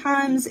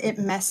sometimes it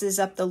messes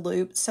up the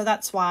loop. So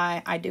that's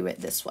why I do it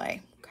this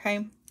way,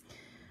 okay?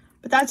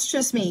 But that's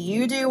just me.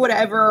 You do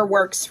whatever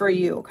works for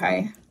you,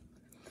 okay?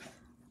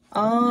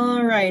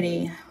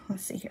 Alrighty,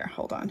 let's see here,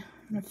 hold on.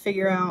 I'm gonna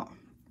figure out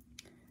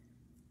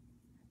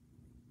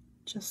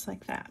just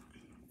like that.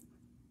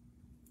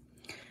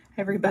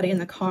 Everybody in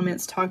the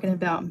comments talking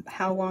about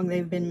how long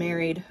they've been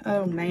married.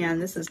 Oh man,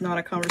 this is not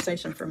a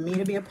conversation for me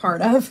to be a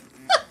part of.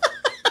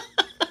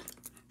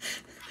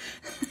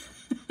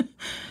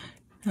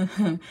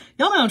 Y'all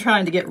know I'm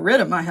trying to get rid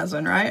of my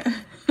husband, right?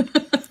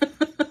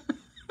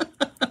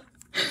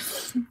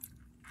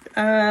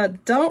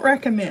 Don't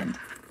recommend.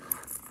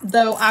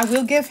 Though I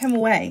will give him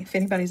away if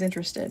anybody's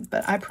interested,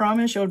 but I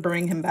promise you'll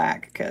bring him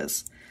back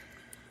because,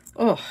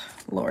 oh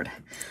Lord.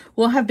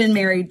 We'll have been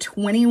married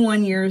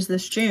 21 years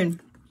this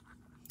June.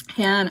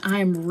 And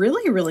I'm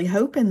really, really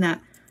hoping that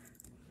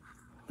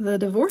the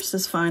divorce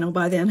is final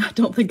by then. I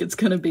don't think it's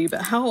going to be,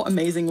 but how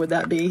amazing would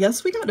that be?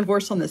 Yes, we got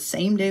divorced on the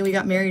same day we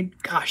got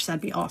married. Gosh, that'd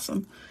be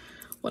awesome.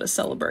 What a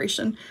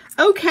celebration.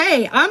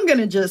 Okay, I'm going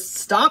to just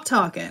stop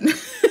talking.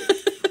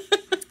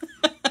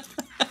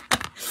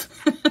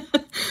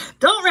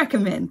 Don't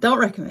recommend. Don't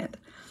recommend.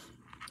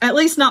 At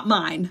least not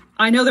mine.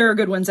 I know there are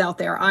good ones out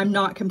there. I'm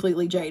not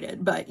completely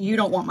jaded, but you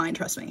don't want mine,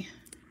 trust me.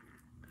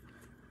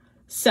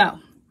 So,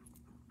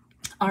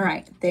 all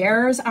right,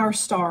 there's our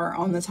star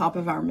on the top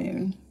of our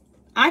moon.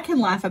 I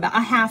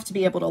have to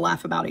be able to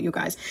laugh about it, you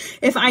guys.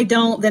 If I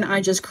don't, then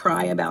I just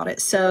cry about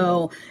it.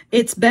 So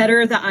it's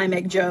better that I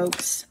make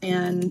jokes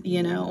and,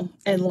 you know,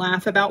 and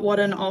laugh about what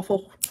an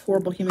awful,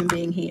 horrible human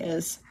being he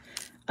is.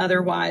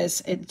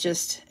 Otherwise,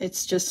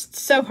 it's just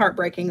so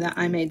heartbreaking that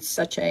I made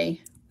such a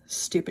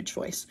stupid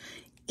choice.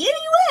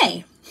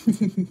 Anyway,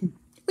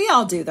 we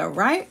all do though,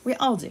 right? We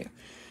all do.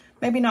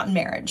 Maybe not in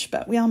marriage,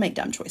 but we all make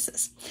dumb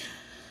choices.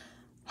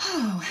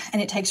 Oh,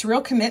 and it takes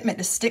real commitment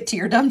to stick to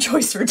your dumb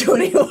choice for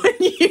 21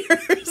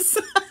 years.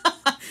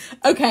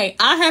 Okay,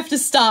 I have to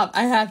stop.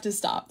 I have to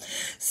stop.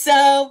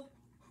 So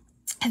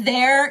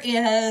there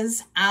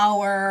is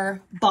our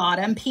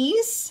bottom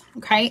piece.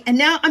 Okay, and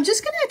now I'm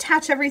just going to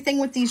attach everything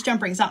with these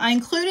jump rings. Now, I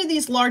included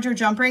these larger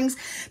jump rings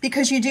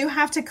because you do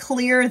have to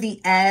clear the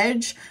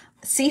edge.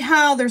 See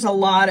how there's a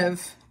lot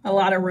of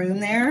room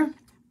there?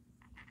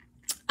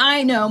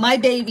 I know my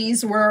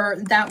babies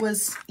that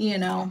was, you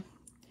know,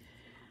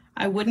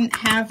 I wouldn't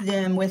have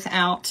them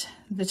without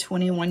the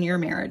 21-year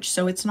marriage.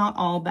 So it's not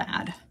all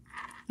bad.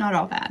 Not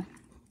all bad.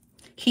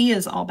 He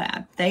is all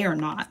bad. They are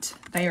not.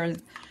 They are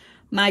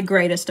my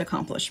greatest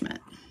accomplishment.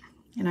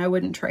 And I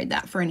wouldn't trade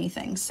that for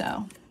anything.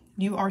 So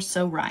you are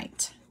so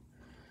right.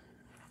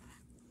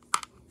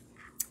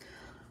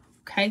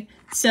 Okay.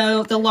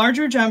 So the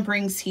larger jump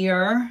rings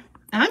here,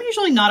 and I'm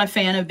usually not a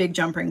fan of big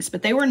jump rings,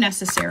 but they were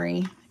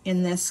necessary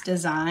in this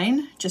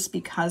design just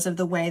because of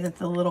the way that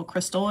the little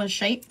crystal is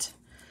shaped.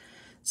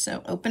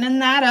 So opening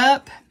that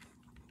up,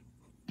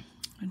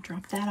 I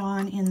drop that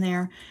on in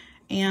there.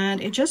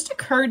 And it just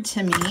occurred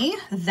to me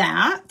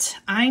that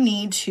I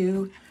need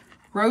to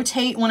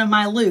rotate one of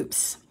my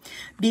loops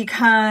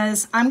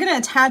because I'm going to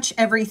attach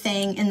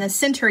everything in the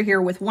center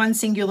here with one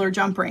singular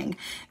jump ring.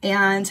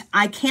 And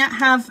I can't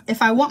have,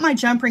 if I want my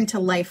jump ring to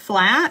lay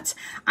flat,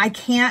 I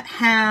can't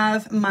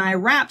have my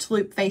wrapped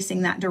loop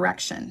facing that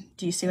direction.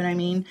 Do you see what I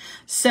mean?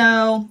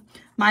 So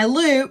my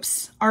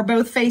loops are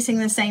both facing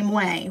the same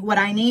way. What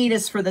I need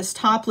is for this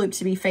top loop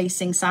to be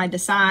facing side to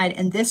side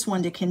and this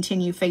one to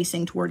continue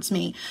facing towards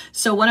me.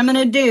 So what I'm going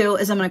to do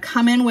is I'm going to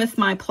come in with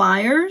my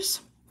pliers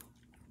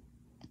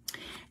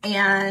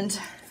and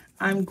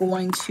I'm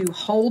going to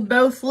hold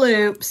both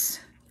loops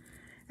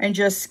and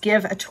just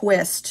give a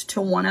twist to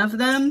one of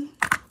them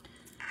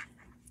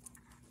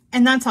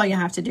And that's all you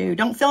have to do.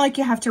 Don't feel like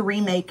you have to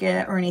remake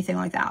it or anything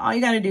like that. All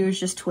you got to do is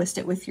just twist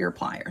it with your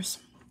pliers.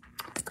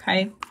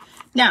 Okay.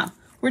 Now,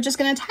 we're just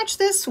going to attach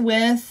this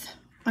with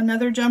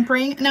another jump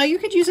ring. Now, you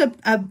could use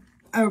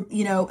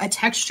a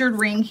textured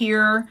ring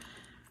here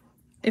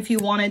if you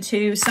wanted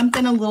to,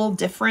 something a little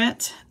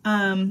different. But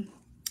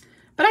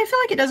I feel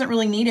like it doesn't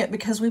really need it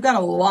because we've got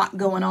a lot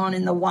going on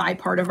in the Y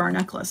part of our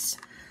necklace.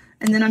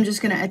 And then I'm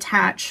just going to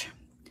attach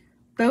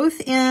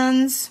both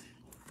ends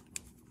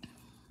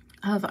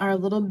of our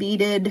little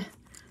beaded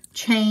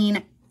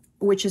chain,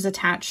 which is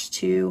attached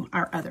to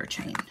our other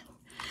chain.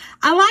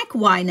 I like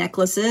Y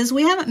necklaces.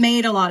 We haven't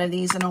made a lot of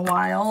these in a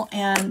while,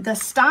 and the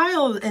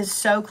style is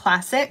so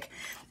classic,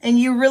 and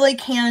you really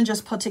can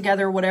just put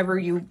together whatever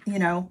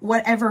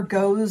whatever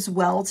goes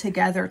well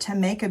together to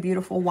make a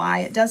beautiful Y.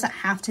 It doesn't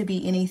have to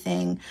be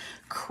anything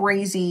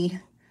crazy,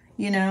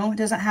 it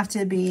doesn't have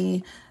to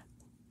be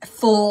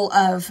full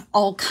of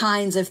all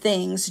kinds of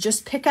things.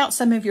 Just pick out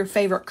some of your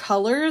favorite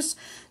colors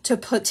to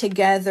put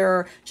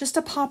together just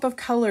a pop of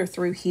color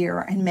through here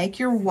and make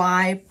your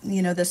Y,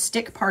 the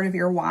stick part of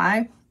your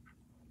Y,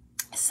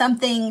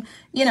 something,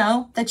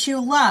 that you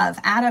love.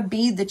 Add a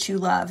bead that you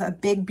love, a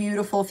big,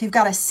 beautiful, if you've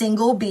got a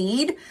single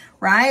bead,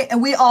 right?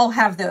 And we all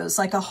have those,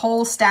 like a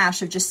whole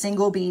stash of just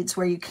single beads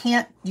where you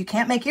can't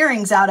make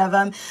earrings out of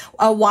them.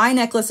 A Y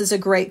necklace is a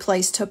great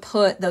place to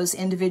put those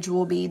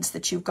individual beads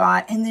that you've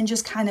got and then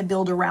just kind of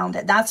build around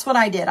it. That's what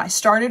I did. I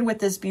started with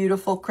this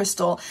beautiful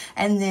crystal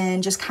and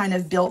then just kind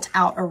of built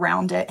out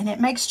around it. And it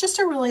makes just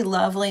a really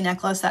lovely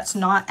necklace that's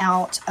not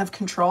out of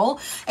control.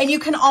 And you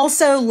can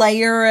also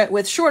layer it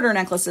with shorter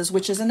necklaces,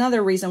 which is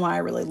another reason why I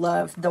really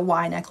love the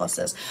Y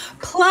necklaces.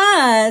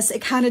 Plus,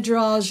 it kind of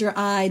draws your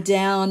eye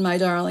down, my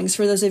darlings.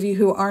 For those of you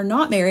who are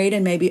not married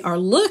and maybe are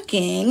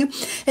looking,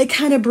 it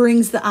kind of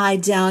brings the eye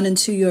down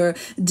into your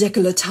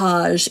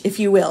décolletage, if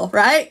you will,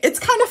 right? It's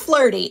kind of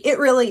flirty. It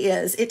really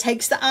is. It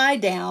takes the eye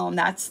down.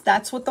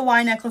 That's what the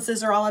Y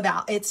necklaces are all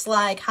about. It's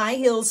like high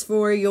heels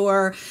for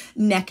your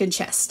neck and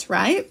chest,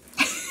 right?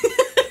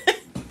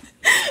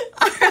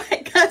 All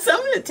right, guys, I'm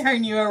going to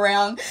turn you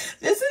around.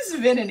 This has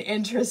been an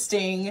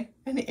interesting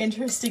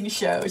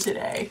show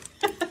today.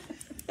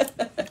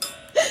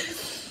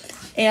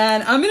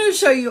 And I'm going to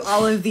show you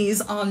all of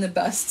these on the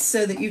bust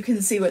so that you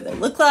can see what they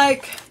look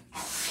like.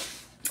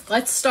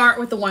 Let's start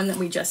with the one that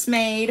we just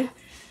made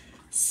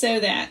so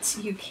that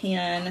you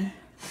can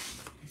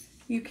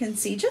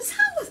see just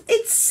how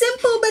it's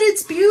simple, but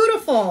it's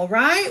beautiful,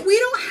 right? We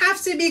don't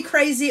have to be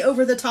crazy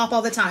over the top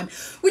all the time,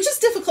 which is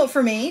difficult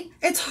for me.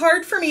 It's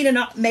hard for me to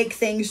not make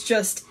things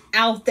just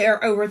out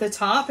there over the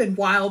top and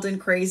wild and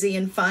crazy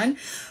and fun.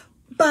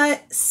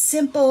 But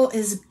simple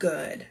is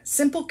good.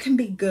 Simple can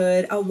be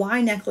good. A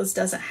Y necklace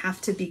doesn't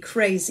have to be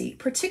crazy,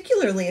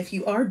 particularly if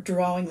you are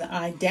drawing the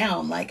eye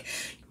down. Like,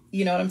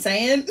 you know what I'm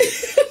saying?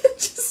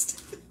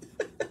 Just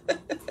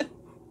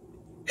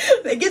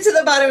they get to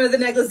the bottom of the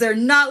necklace, they're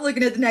not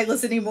looking at the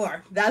necklace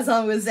anymore. That's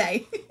all I'm gonna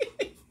say.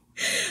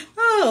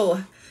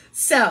 Oh,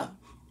 so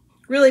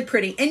really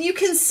pretty. And you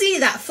can see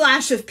that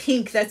flash of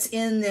pink that's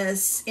in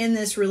this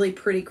really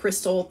pretty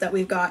crystal that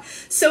we've got.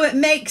 So it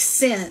makes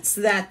sense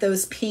that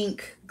those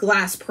pink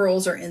glass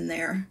pearls are in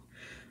there.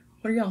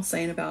 What are y'all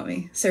saying about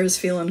me? Sarah's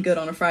feeling good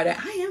on a Friday.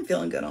 I am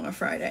feeling good on a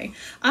Friday.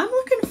 I'm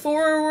looking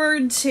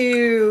forward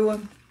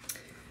to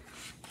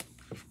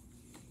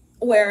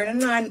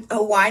wearing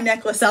a Y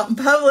necklace out in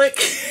public.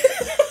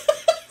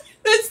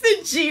 That's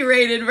the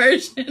G-rated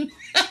version.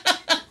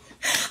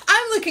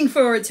 I'm looking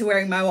forward to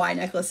wearing my Y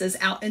necklaces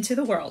out into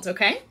the world,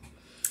 okay?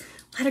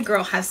 Let a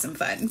girl have some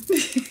fun.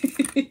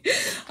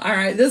 All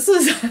right, this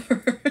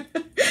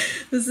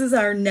is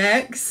our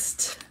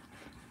next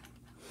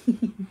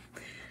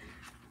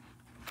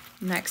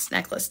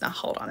necklace. Now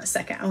hold on a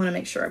second. I want to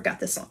make sure I've got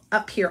this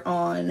up here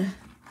on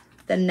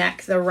the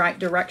neck the right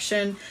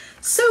direction.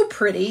 So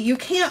pretty. You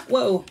can't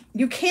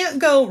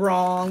go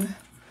wrong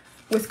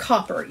with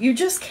copper. You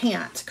just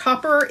can't.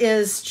 Copper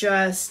is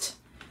just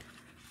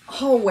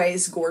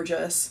always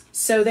gorgeous.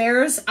 So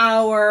there's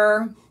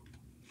our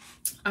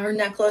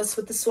necklace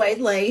with the suede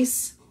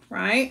lace,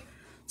 right?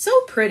 So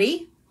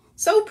pretty.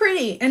 So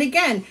pretty. And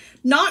again,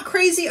 not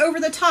crazy over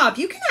the top.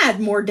 You can add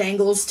more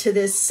dangles to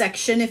this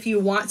section if you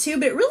want to,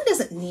 but it really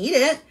doesn't need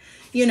it.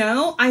 You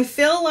know, I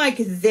feel like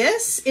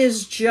this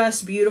is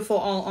just beautiful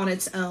all on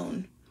its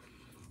own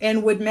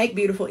and would make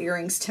beautiful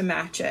earrings to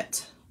match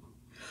it.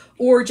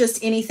 Or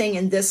just anything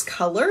in this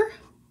color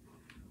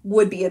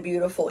would be a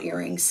beautiful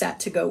earring set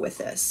to go with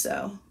this.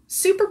 So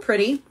super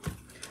pretty.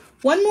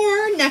 One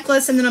more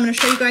necklace and then I'm going to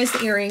show you guys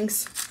the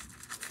earrings.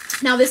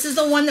 Now this is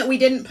the one that we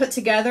didn't put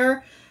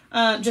together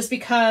just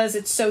because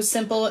it's so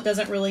simple. It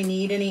doesn't really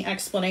need any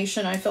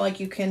explanation. I feel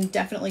like you can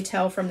definitely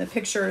tell from the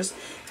pictures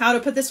how to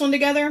put this one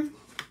together.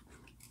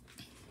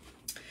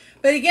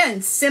 But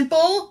again,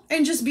 simple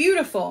and just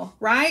beautiful,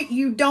 right?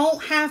 You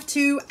don't have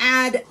to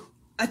add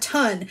a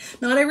ton.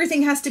 Not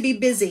everything has to be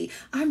busy.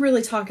 I'm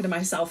really talking to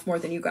myself more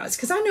than you guys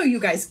because I know you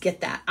guys get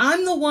that.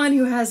 I'm the one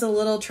who has a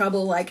little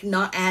trouble like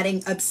not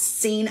adding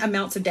obscene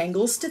amounts of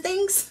dangles to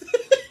things.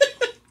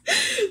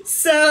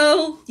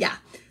 So yeah,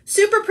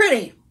 Super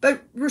pretty,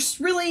 but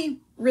really,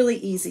 really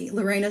easy.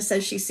 Lorena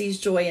says she sees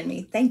joy in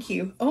me. Thank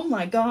you. Oh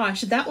my gosh,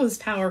 that was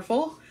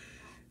powerful.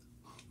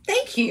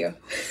 Thank you.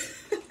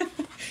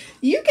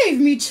 You gave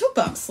me chill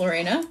bumps,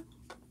 Lorena.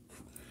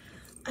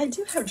 I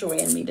do have joy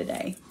in me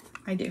today.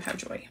 I do have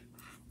joy.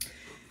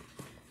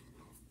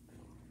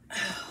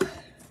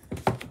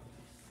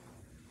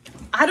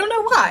 I don't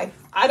know why.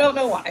 I don't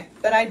know why,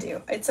 but I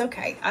do. It's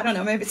okay. I don't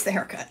know. Maybe it's the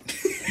haircut.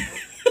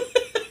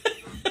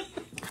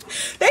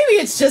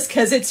 Maybe it's just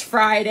because it's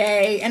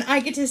Friday and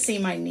I get to see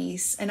my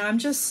niece, and I'm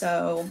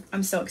so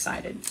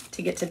excited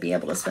to get to be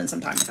able to spend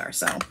some time with her.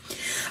 So,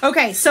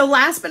 okay. So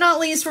last but not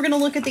least, we're going to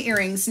look at the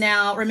earrings.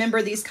 Now,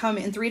 remember, these come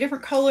in 3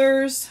 different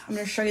colors. I'm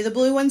going to show you the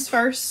blue ones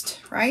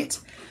first, right?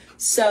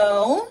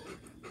 So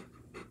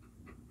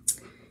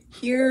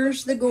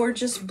here's the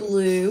gorgeous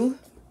blue.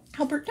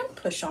 Albert, don't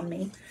push on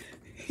me.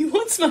 He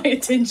wants my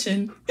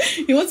attention.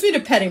 He wants me to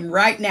pet him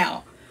right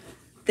now.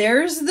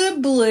 There's the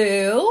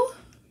blue.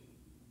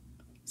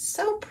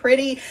 So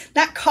pretty.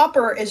 That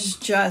copper is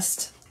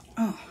just,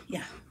 oh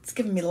yeah, it's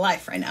giving me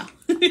life right now.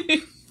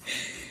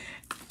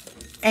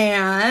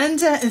 And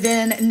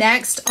then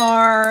next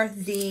are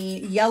the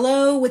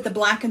yellow with the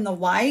black and the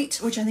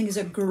white, which I think is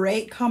a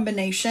great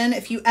combination.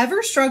 If you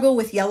ever struggle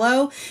with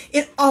yellow,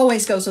 it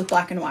always goes with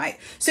black and white.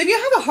 So if you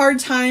have a hard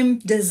time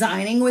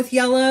designing with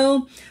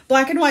yellow,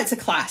 black and white's a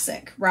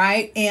classic,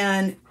 right?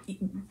 And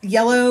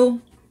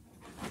yellow,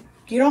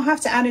 you don't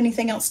have to add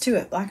anything else to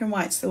it. Black and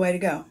white's the way to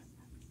go.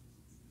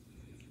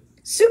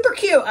 Super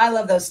cute. I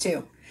love those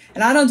too.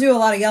 And I don't do a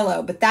lot of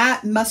yellow, but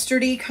that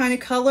mustardy kind of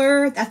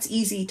color, that's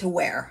easy to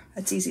wear.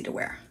 That's easy to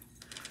wear,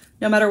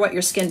 no matter what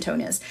your skin tone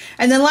is.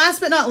 And then last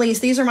but not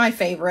least, these are my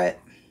favorite.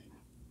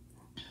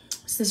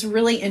 It's this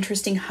really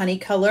interesting honey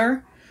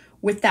color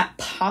with that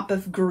pop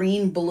of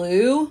green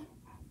blue.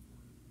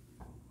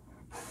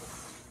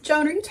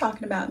 Joan, are you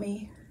talking about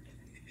me?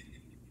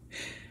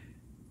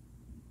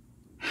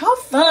 How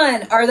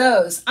fun are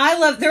those? I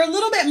love, they're a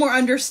little bit more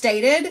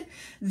understated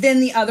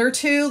than the other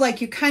two.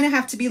 Like, you kind of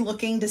have to be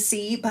looking to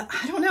see, but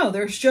I don't know.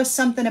 There's just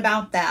something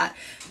about that.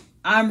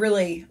 I'm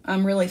really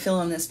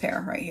feeling this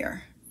pair right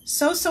here.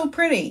 So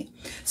pretty.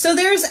 So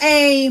there's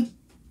a,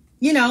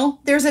 you know,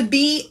 there's a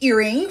bee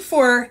earring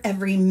for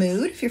every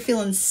mood. If you're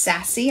feeling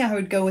sassy, I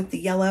would go with the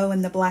yellow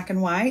and the black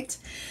and white.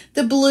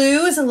 The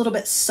blue is a little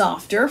bit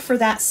softer for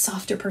that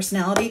softer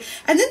personality.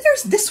 And then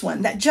there's this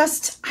one that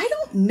just, I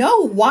don't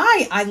know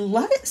why I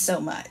love it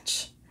so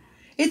much.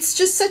 It's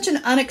just such an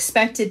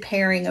unexpected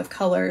pairing of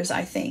colors,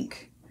 I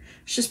think.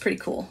 It's just pretty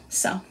cool.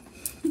 So,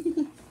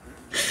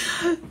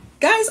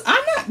 guys,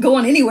 I'm not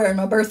going anywhere in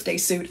my birthday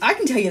suit. I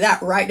can tell you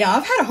that right now.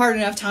 I've had a hard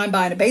enough time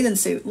buying a bathing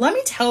suit. Let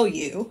me tell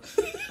you.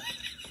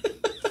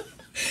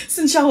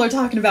 Since y'all are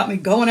talking about me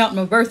going out in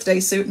my birthday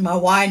suit and my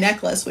Y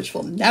necklace, which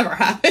will never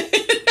happen.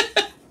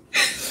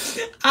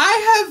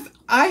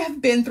 I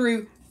have been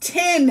through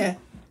 10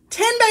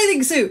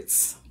 bathing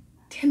suits.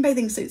 10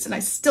 bathing suits, and I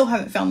still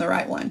haven't found the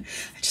right one.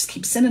 I just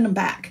keep sending them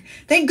back.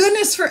 Thank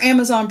goodness for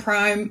Amazon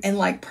Prime and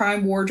like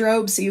Prime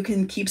Wardrobe, so you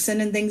can keep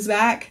sending things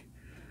back.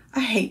 I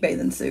hate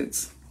bathing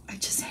suits. I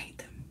just hate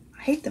them.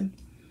 I hate them.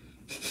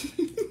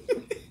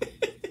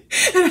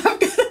 And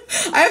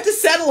I have to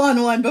settle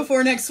on one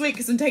before next week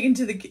because I'm taking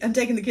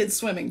the kids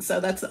swimming. So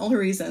that's the only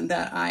reason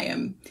that I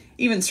am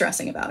even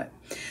stressing about it.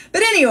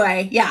 But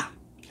anyway, yeah,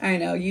 I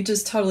know you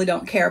just totally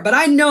don't care. But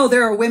I know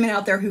there are women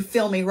out there who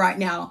feel me right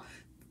now.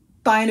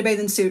 Buying a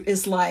bathing suit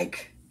is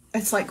like,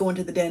 it's like going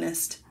to the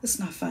dentist. It's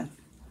not fun.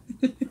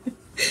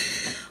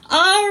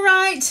 All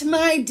right,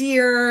 my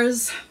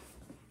dears.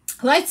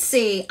 Let's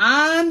see.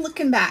 I'm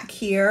looking back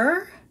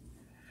here.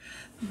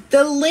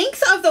 The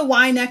length of the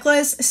Y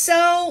necklace.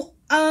 So,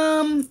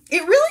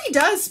 it really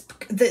does,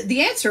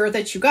 the answer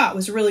that you got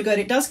was really good.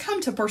 It does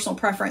come to personal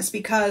preference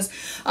because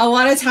a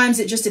lot of times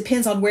it just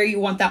depends on where you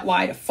want that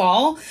Y to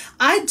fall.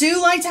 I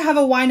do like to have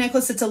a Y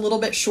necklace that's a little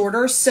bit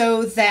shorter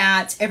so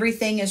that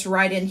everything is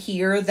right in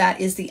here. That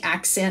is the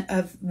accent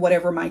of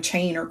whatever my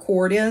chain or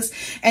cord is,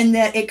 and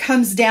that it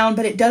comes down,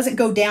 but it doesn't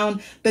go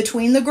down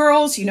between the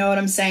girls. You know what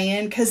I'm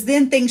saying? Because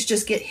then things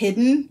just get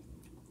hidden.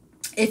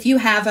 If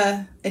you've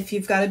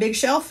got a big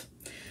shelf.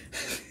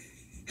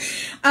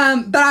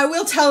 But I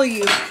will tell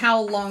you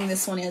how long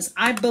this one is.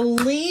 I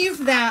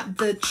believe that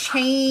the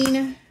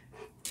chain,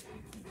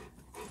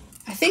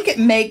 I think it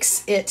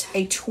makes it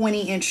a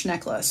 20-inch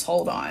necklace.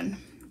 Hold on.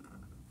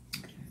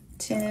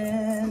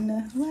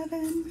 10,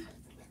 11.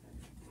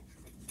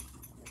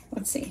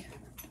 Let's see.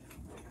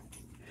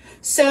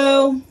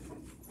 So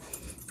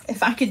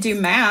if I could do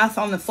math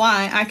on the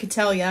fly, I could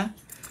tell you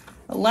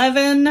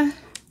 11.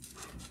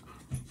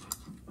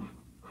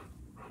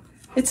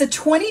 It's a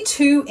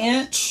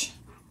 22-inch.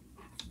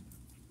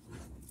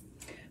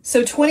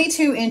 So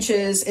 22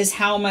 inches is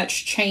how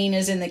much chain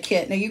is in the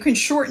kit. Now you can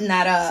shorten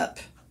that up,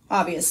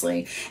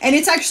 obviously. And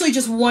it's actually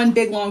just one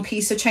big long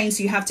piece of chain,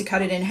 so you have to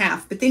cut it in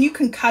half. But then you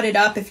can cut it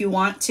up if you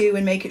want to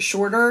and make it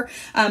shorter.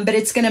 But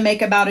it's going to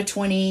make about a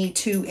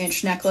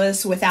 22-inch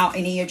necklace without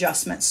any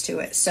adjustments to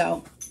it.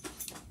 So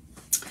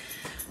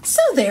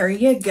there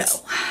you go.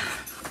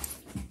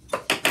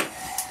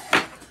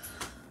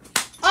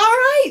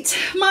 right,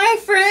 my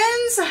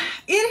friends,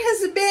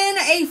 it has been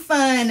a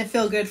fun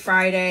Feel Good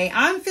Friday.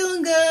 I'm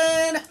feeling good.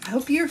 I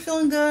hope you're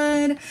feeling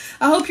good.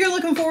 I hope you're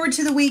looking forward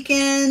to the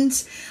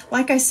weekend.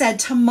 Like I said,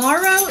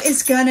 tomorrow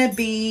is gonna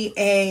be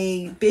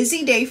a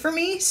busy day for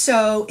me.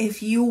 So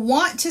if you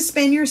want to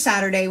spend your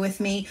Saturday with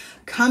me,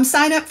 come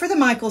sign up for the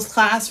Michaels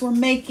class. We're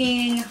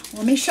making,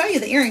 let me show you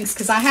the earrings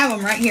because I have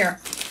them right here.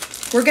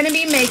 We're gonna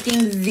be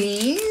making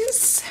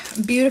these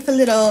beautiful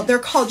little, they're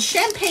called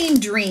Champagne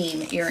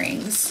Dream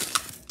earrings.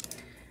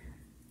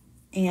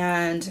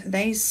 And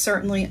they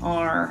certainly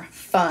are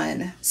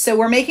fun. So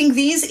we're making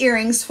these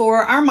earrings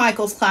for our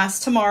Michaels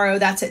class tomorrow.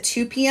 That's at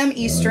 2 p.m.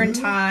 Eastern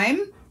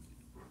time.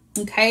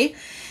 Okay.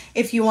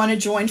 If you want to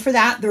join for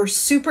that, they're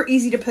super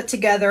easy to put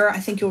together. I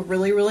think you'll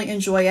really, really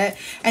enjoy it.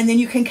 And then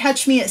you can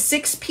catch me at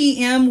 6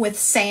 p.m. with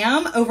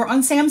Sam over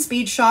on Sam's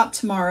Bead Shop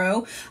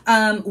tomorrow.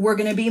 We're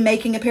going to be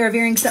making a pair of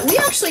earrings that we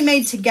actually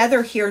made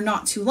together here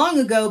not too long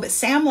ago, but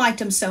Sam liked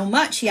them so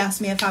much, he asked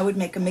me if I would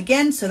make them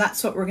again. So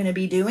that's what we're going to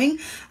be doing.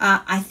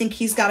 I think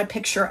he's got a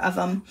picture of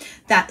them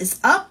that is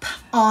up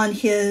on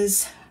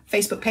his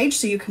Facebook page,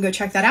 so you can go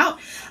check that out.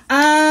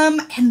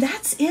 And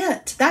that's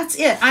it. That's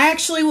it. I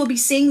actually will be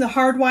seeing the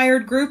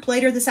Hardwired group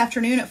later this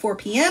afternoon at 4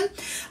 p.m.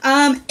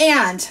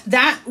 And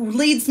that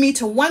leads me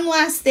to one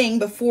last thing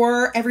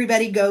before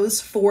everybody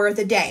goes for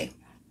the day.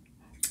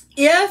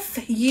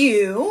 If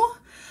you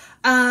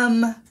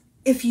want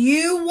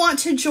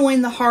to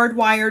join the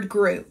Hardwired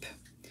group,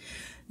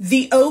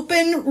 the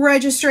open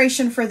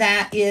registration for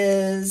that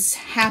is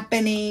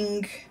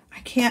happening.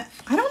 I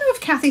don't know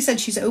if Kathy said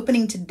she's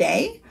opening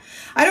today.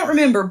 I don't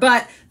remember,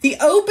 but the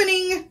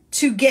opening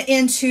to get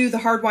into the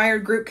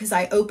Hardwired group, because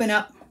I open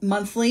up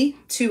monthly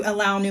to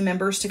allow new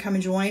members to come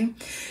and join,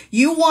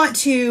 you want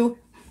to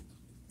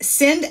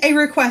send a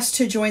request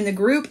to join the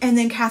group, and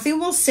then Kathy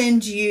will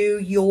send you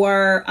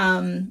your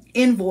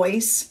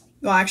invoice.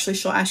 Well, actually,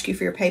 she'll ask you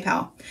for your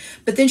PayPal,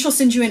 but then she'll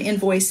send you an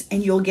invoice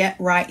and you'll get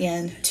right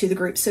into the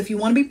group. So if you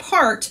want to be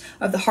part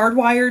of the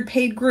Hardwired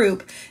paid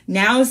group,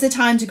 now is the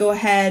time to go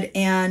ahead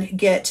and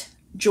get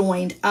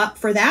joined up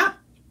for that.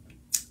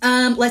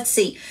 Let's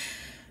see.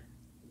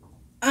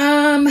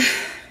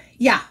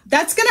 Yeah,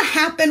 that's going to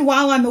happen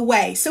while I'm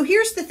away. So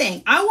here's the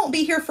thing. I won't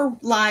be here for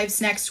lives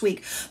next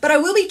week, but I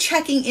will be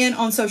checking in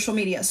on social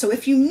media. So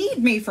if you need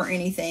me for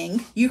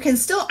anything, you can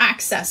still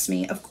access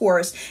me, of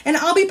course. And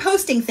I'll be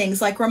posting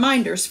things like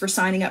reminders for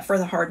signing up for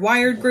the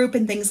Hardwired group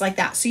and things like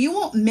that. So you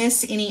won't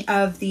miss any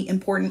of the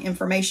important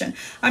information.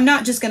 I'm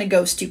not just going to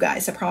ghost you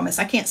guys. I promise.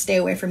 I can't stay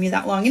away from you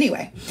that long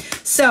anyway.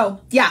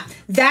 So yeah,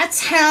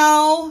 that's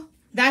how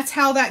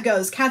that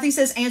goes. Kathy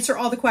says, answer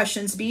all the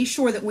questions. Be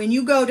sure that when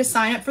you go to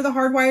sign up for the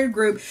Hardwired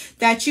group,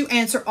 that you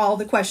answer all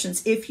the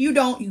questions. If you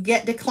don't, you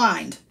get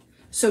declined.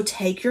 So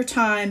take your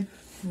time,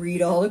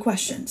 read all the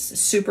questions.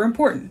 It's super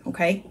important,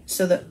 okay?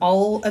 So that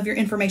all of your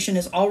information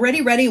is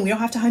already ready and we don't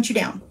have to hunt you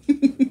down.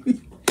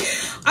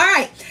 All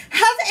right.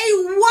 Have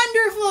a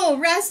wonderful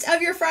rest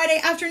of your Friday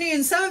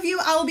afternoon. Some of you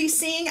I'll be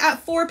seeing at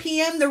 4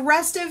 p.m. The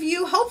rest of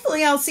you,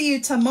 hopefully I'll see you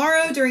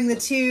tomorrow during the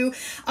 2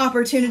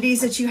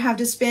 opportunities that you have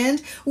to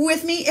spend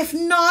with me. If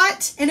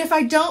not, and if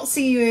I don't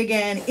see you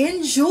again,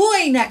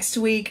 enjoy next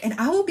week. And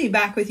I will be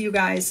back with you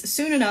guys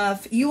soon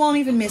enough. You won't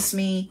even miss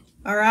me.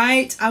 All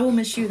right. I will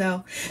miss you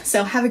though.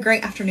 So have a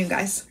great afternoon,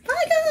 guys.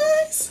 Bye,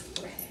 guys.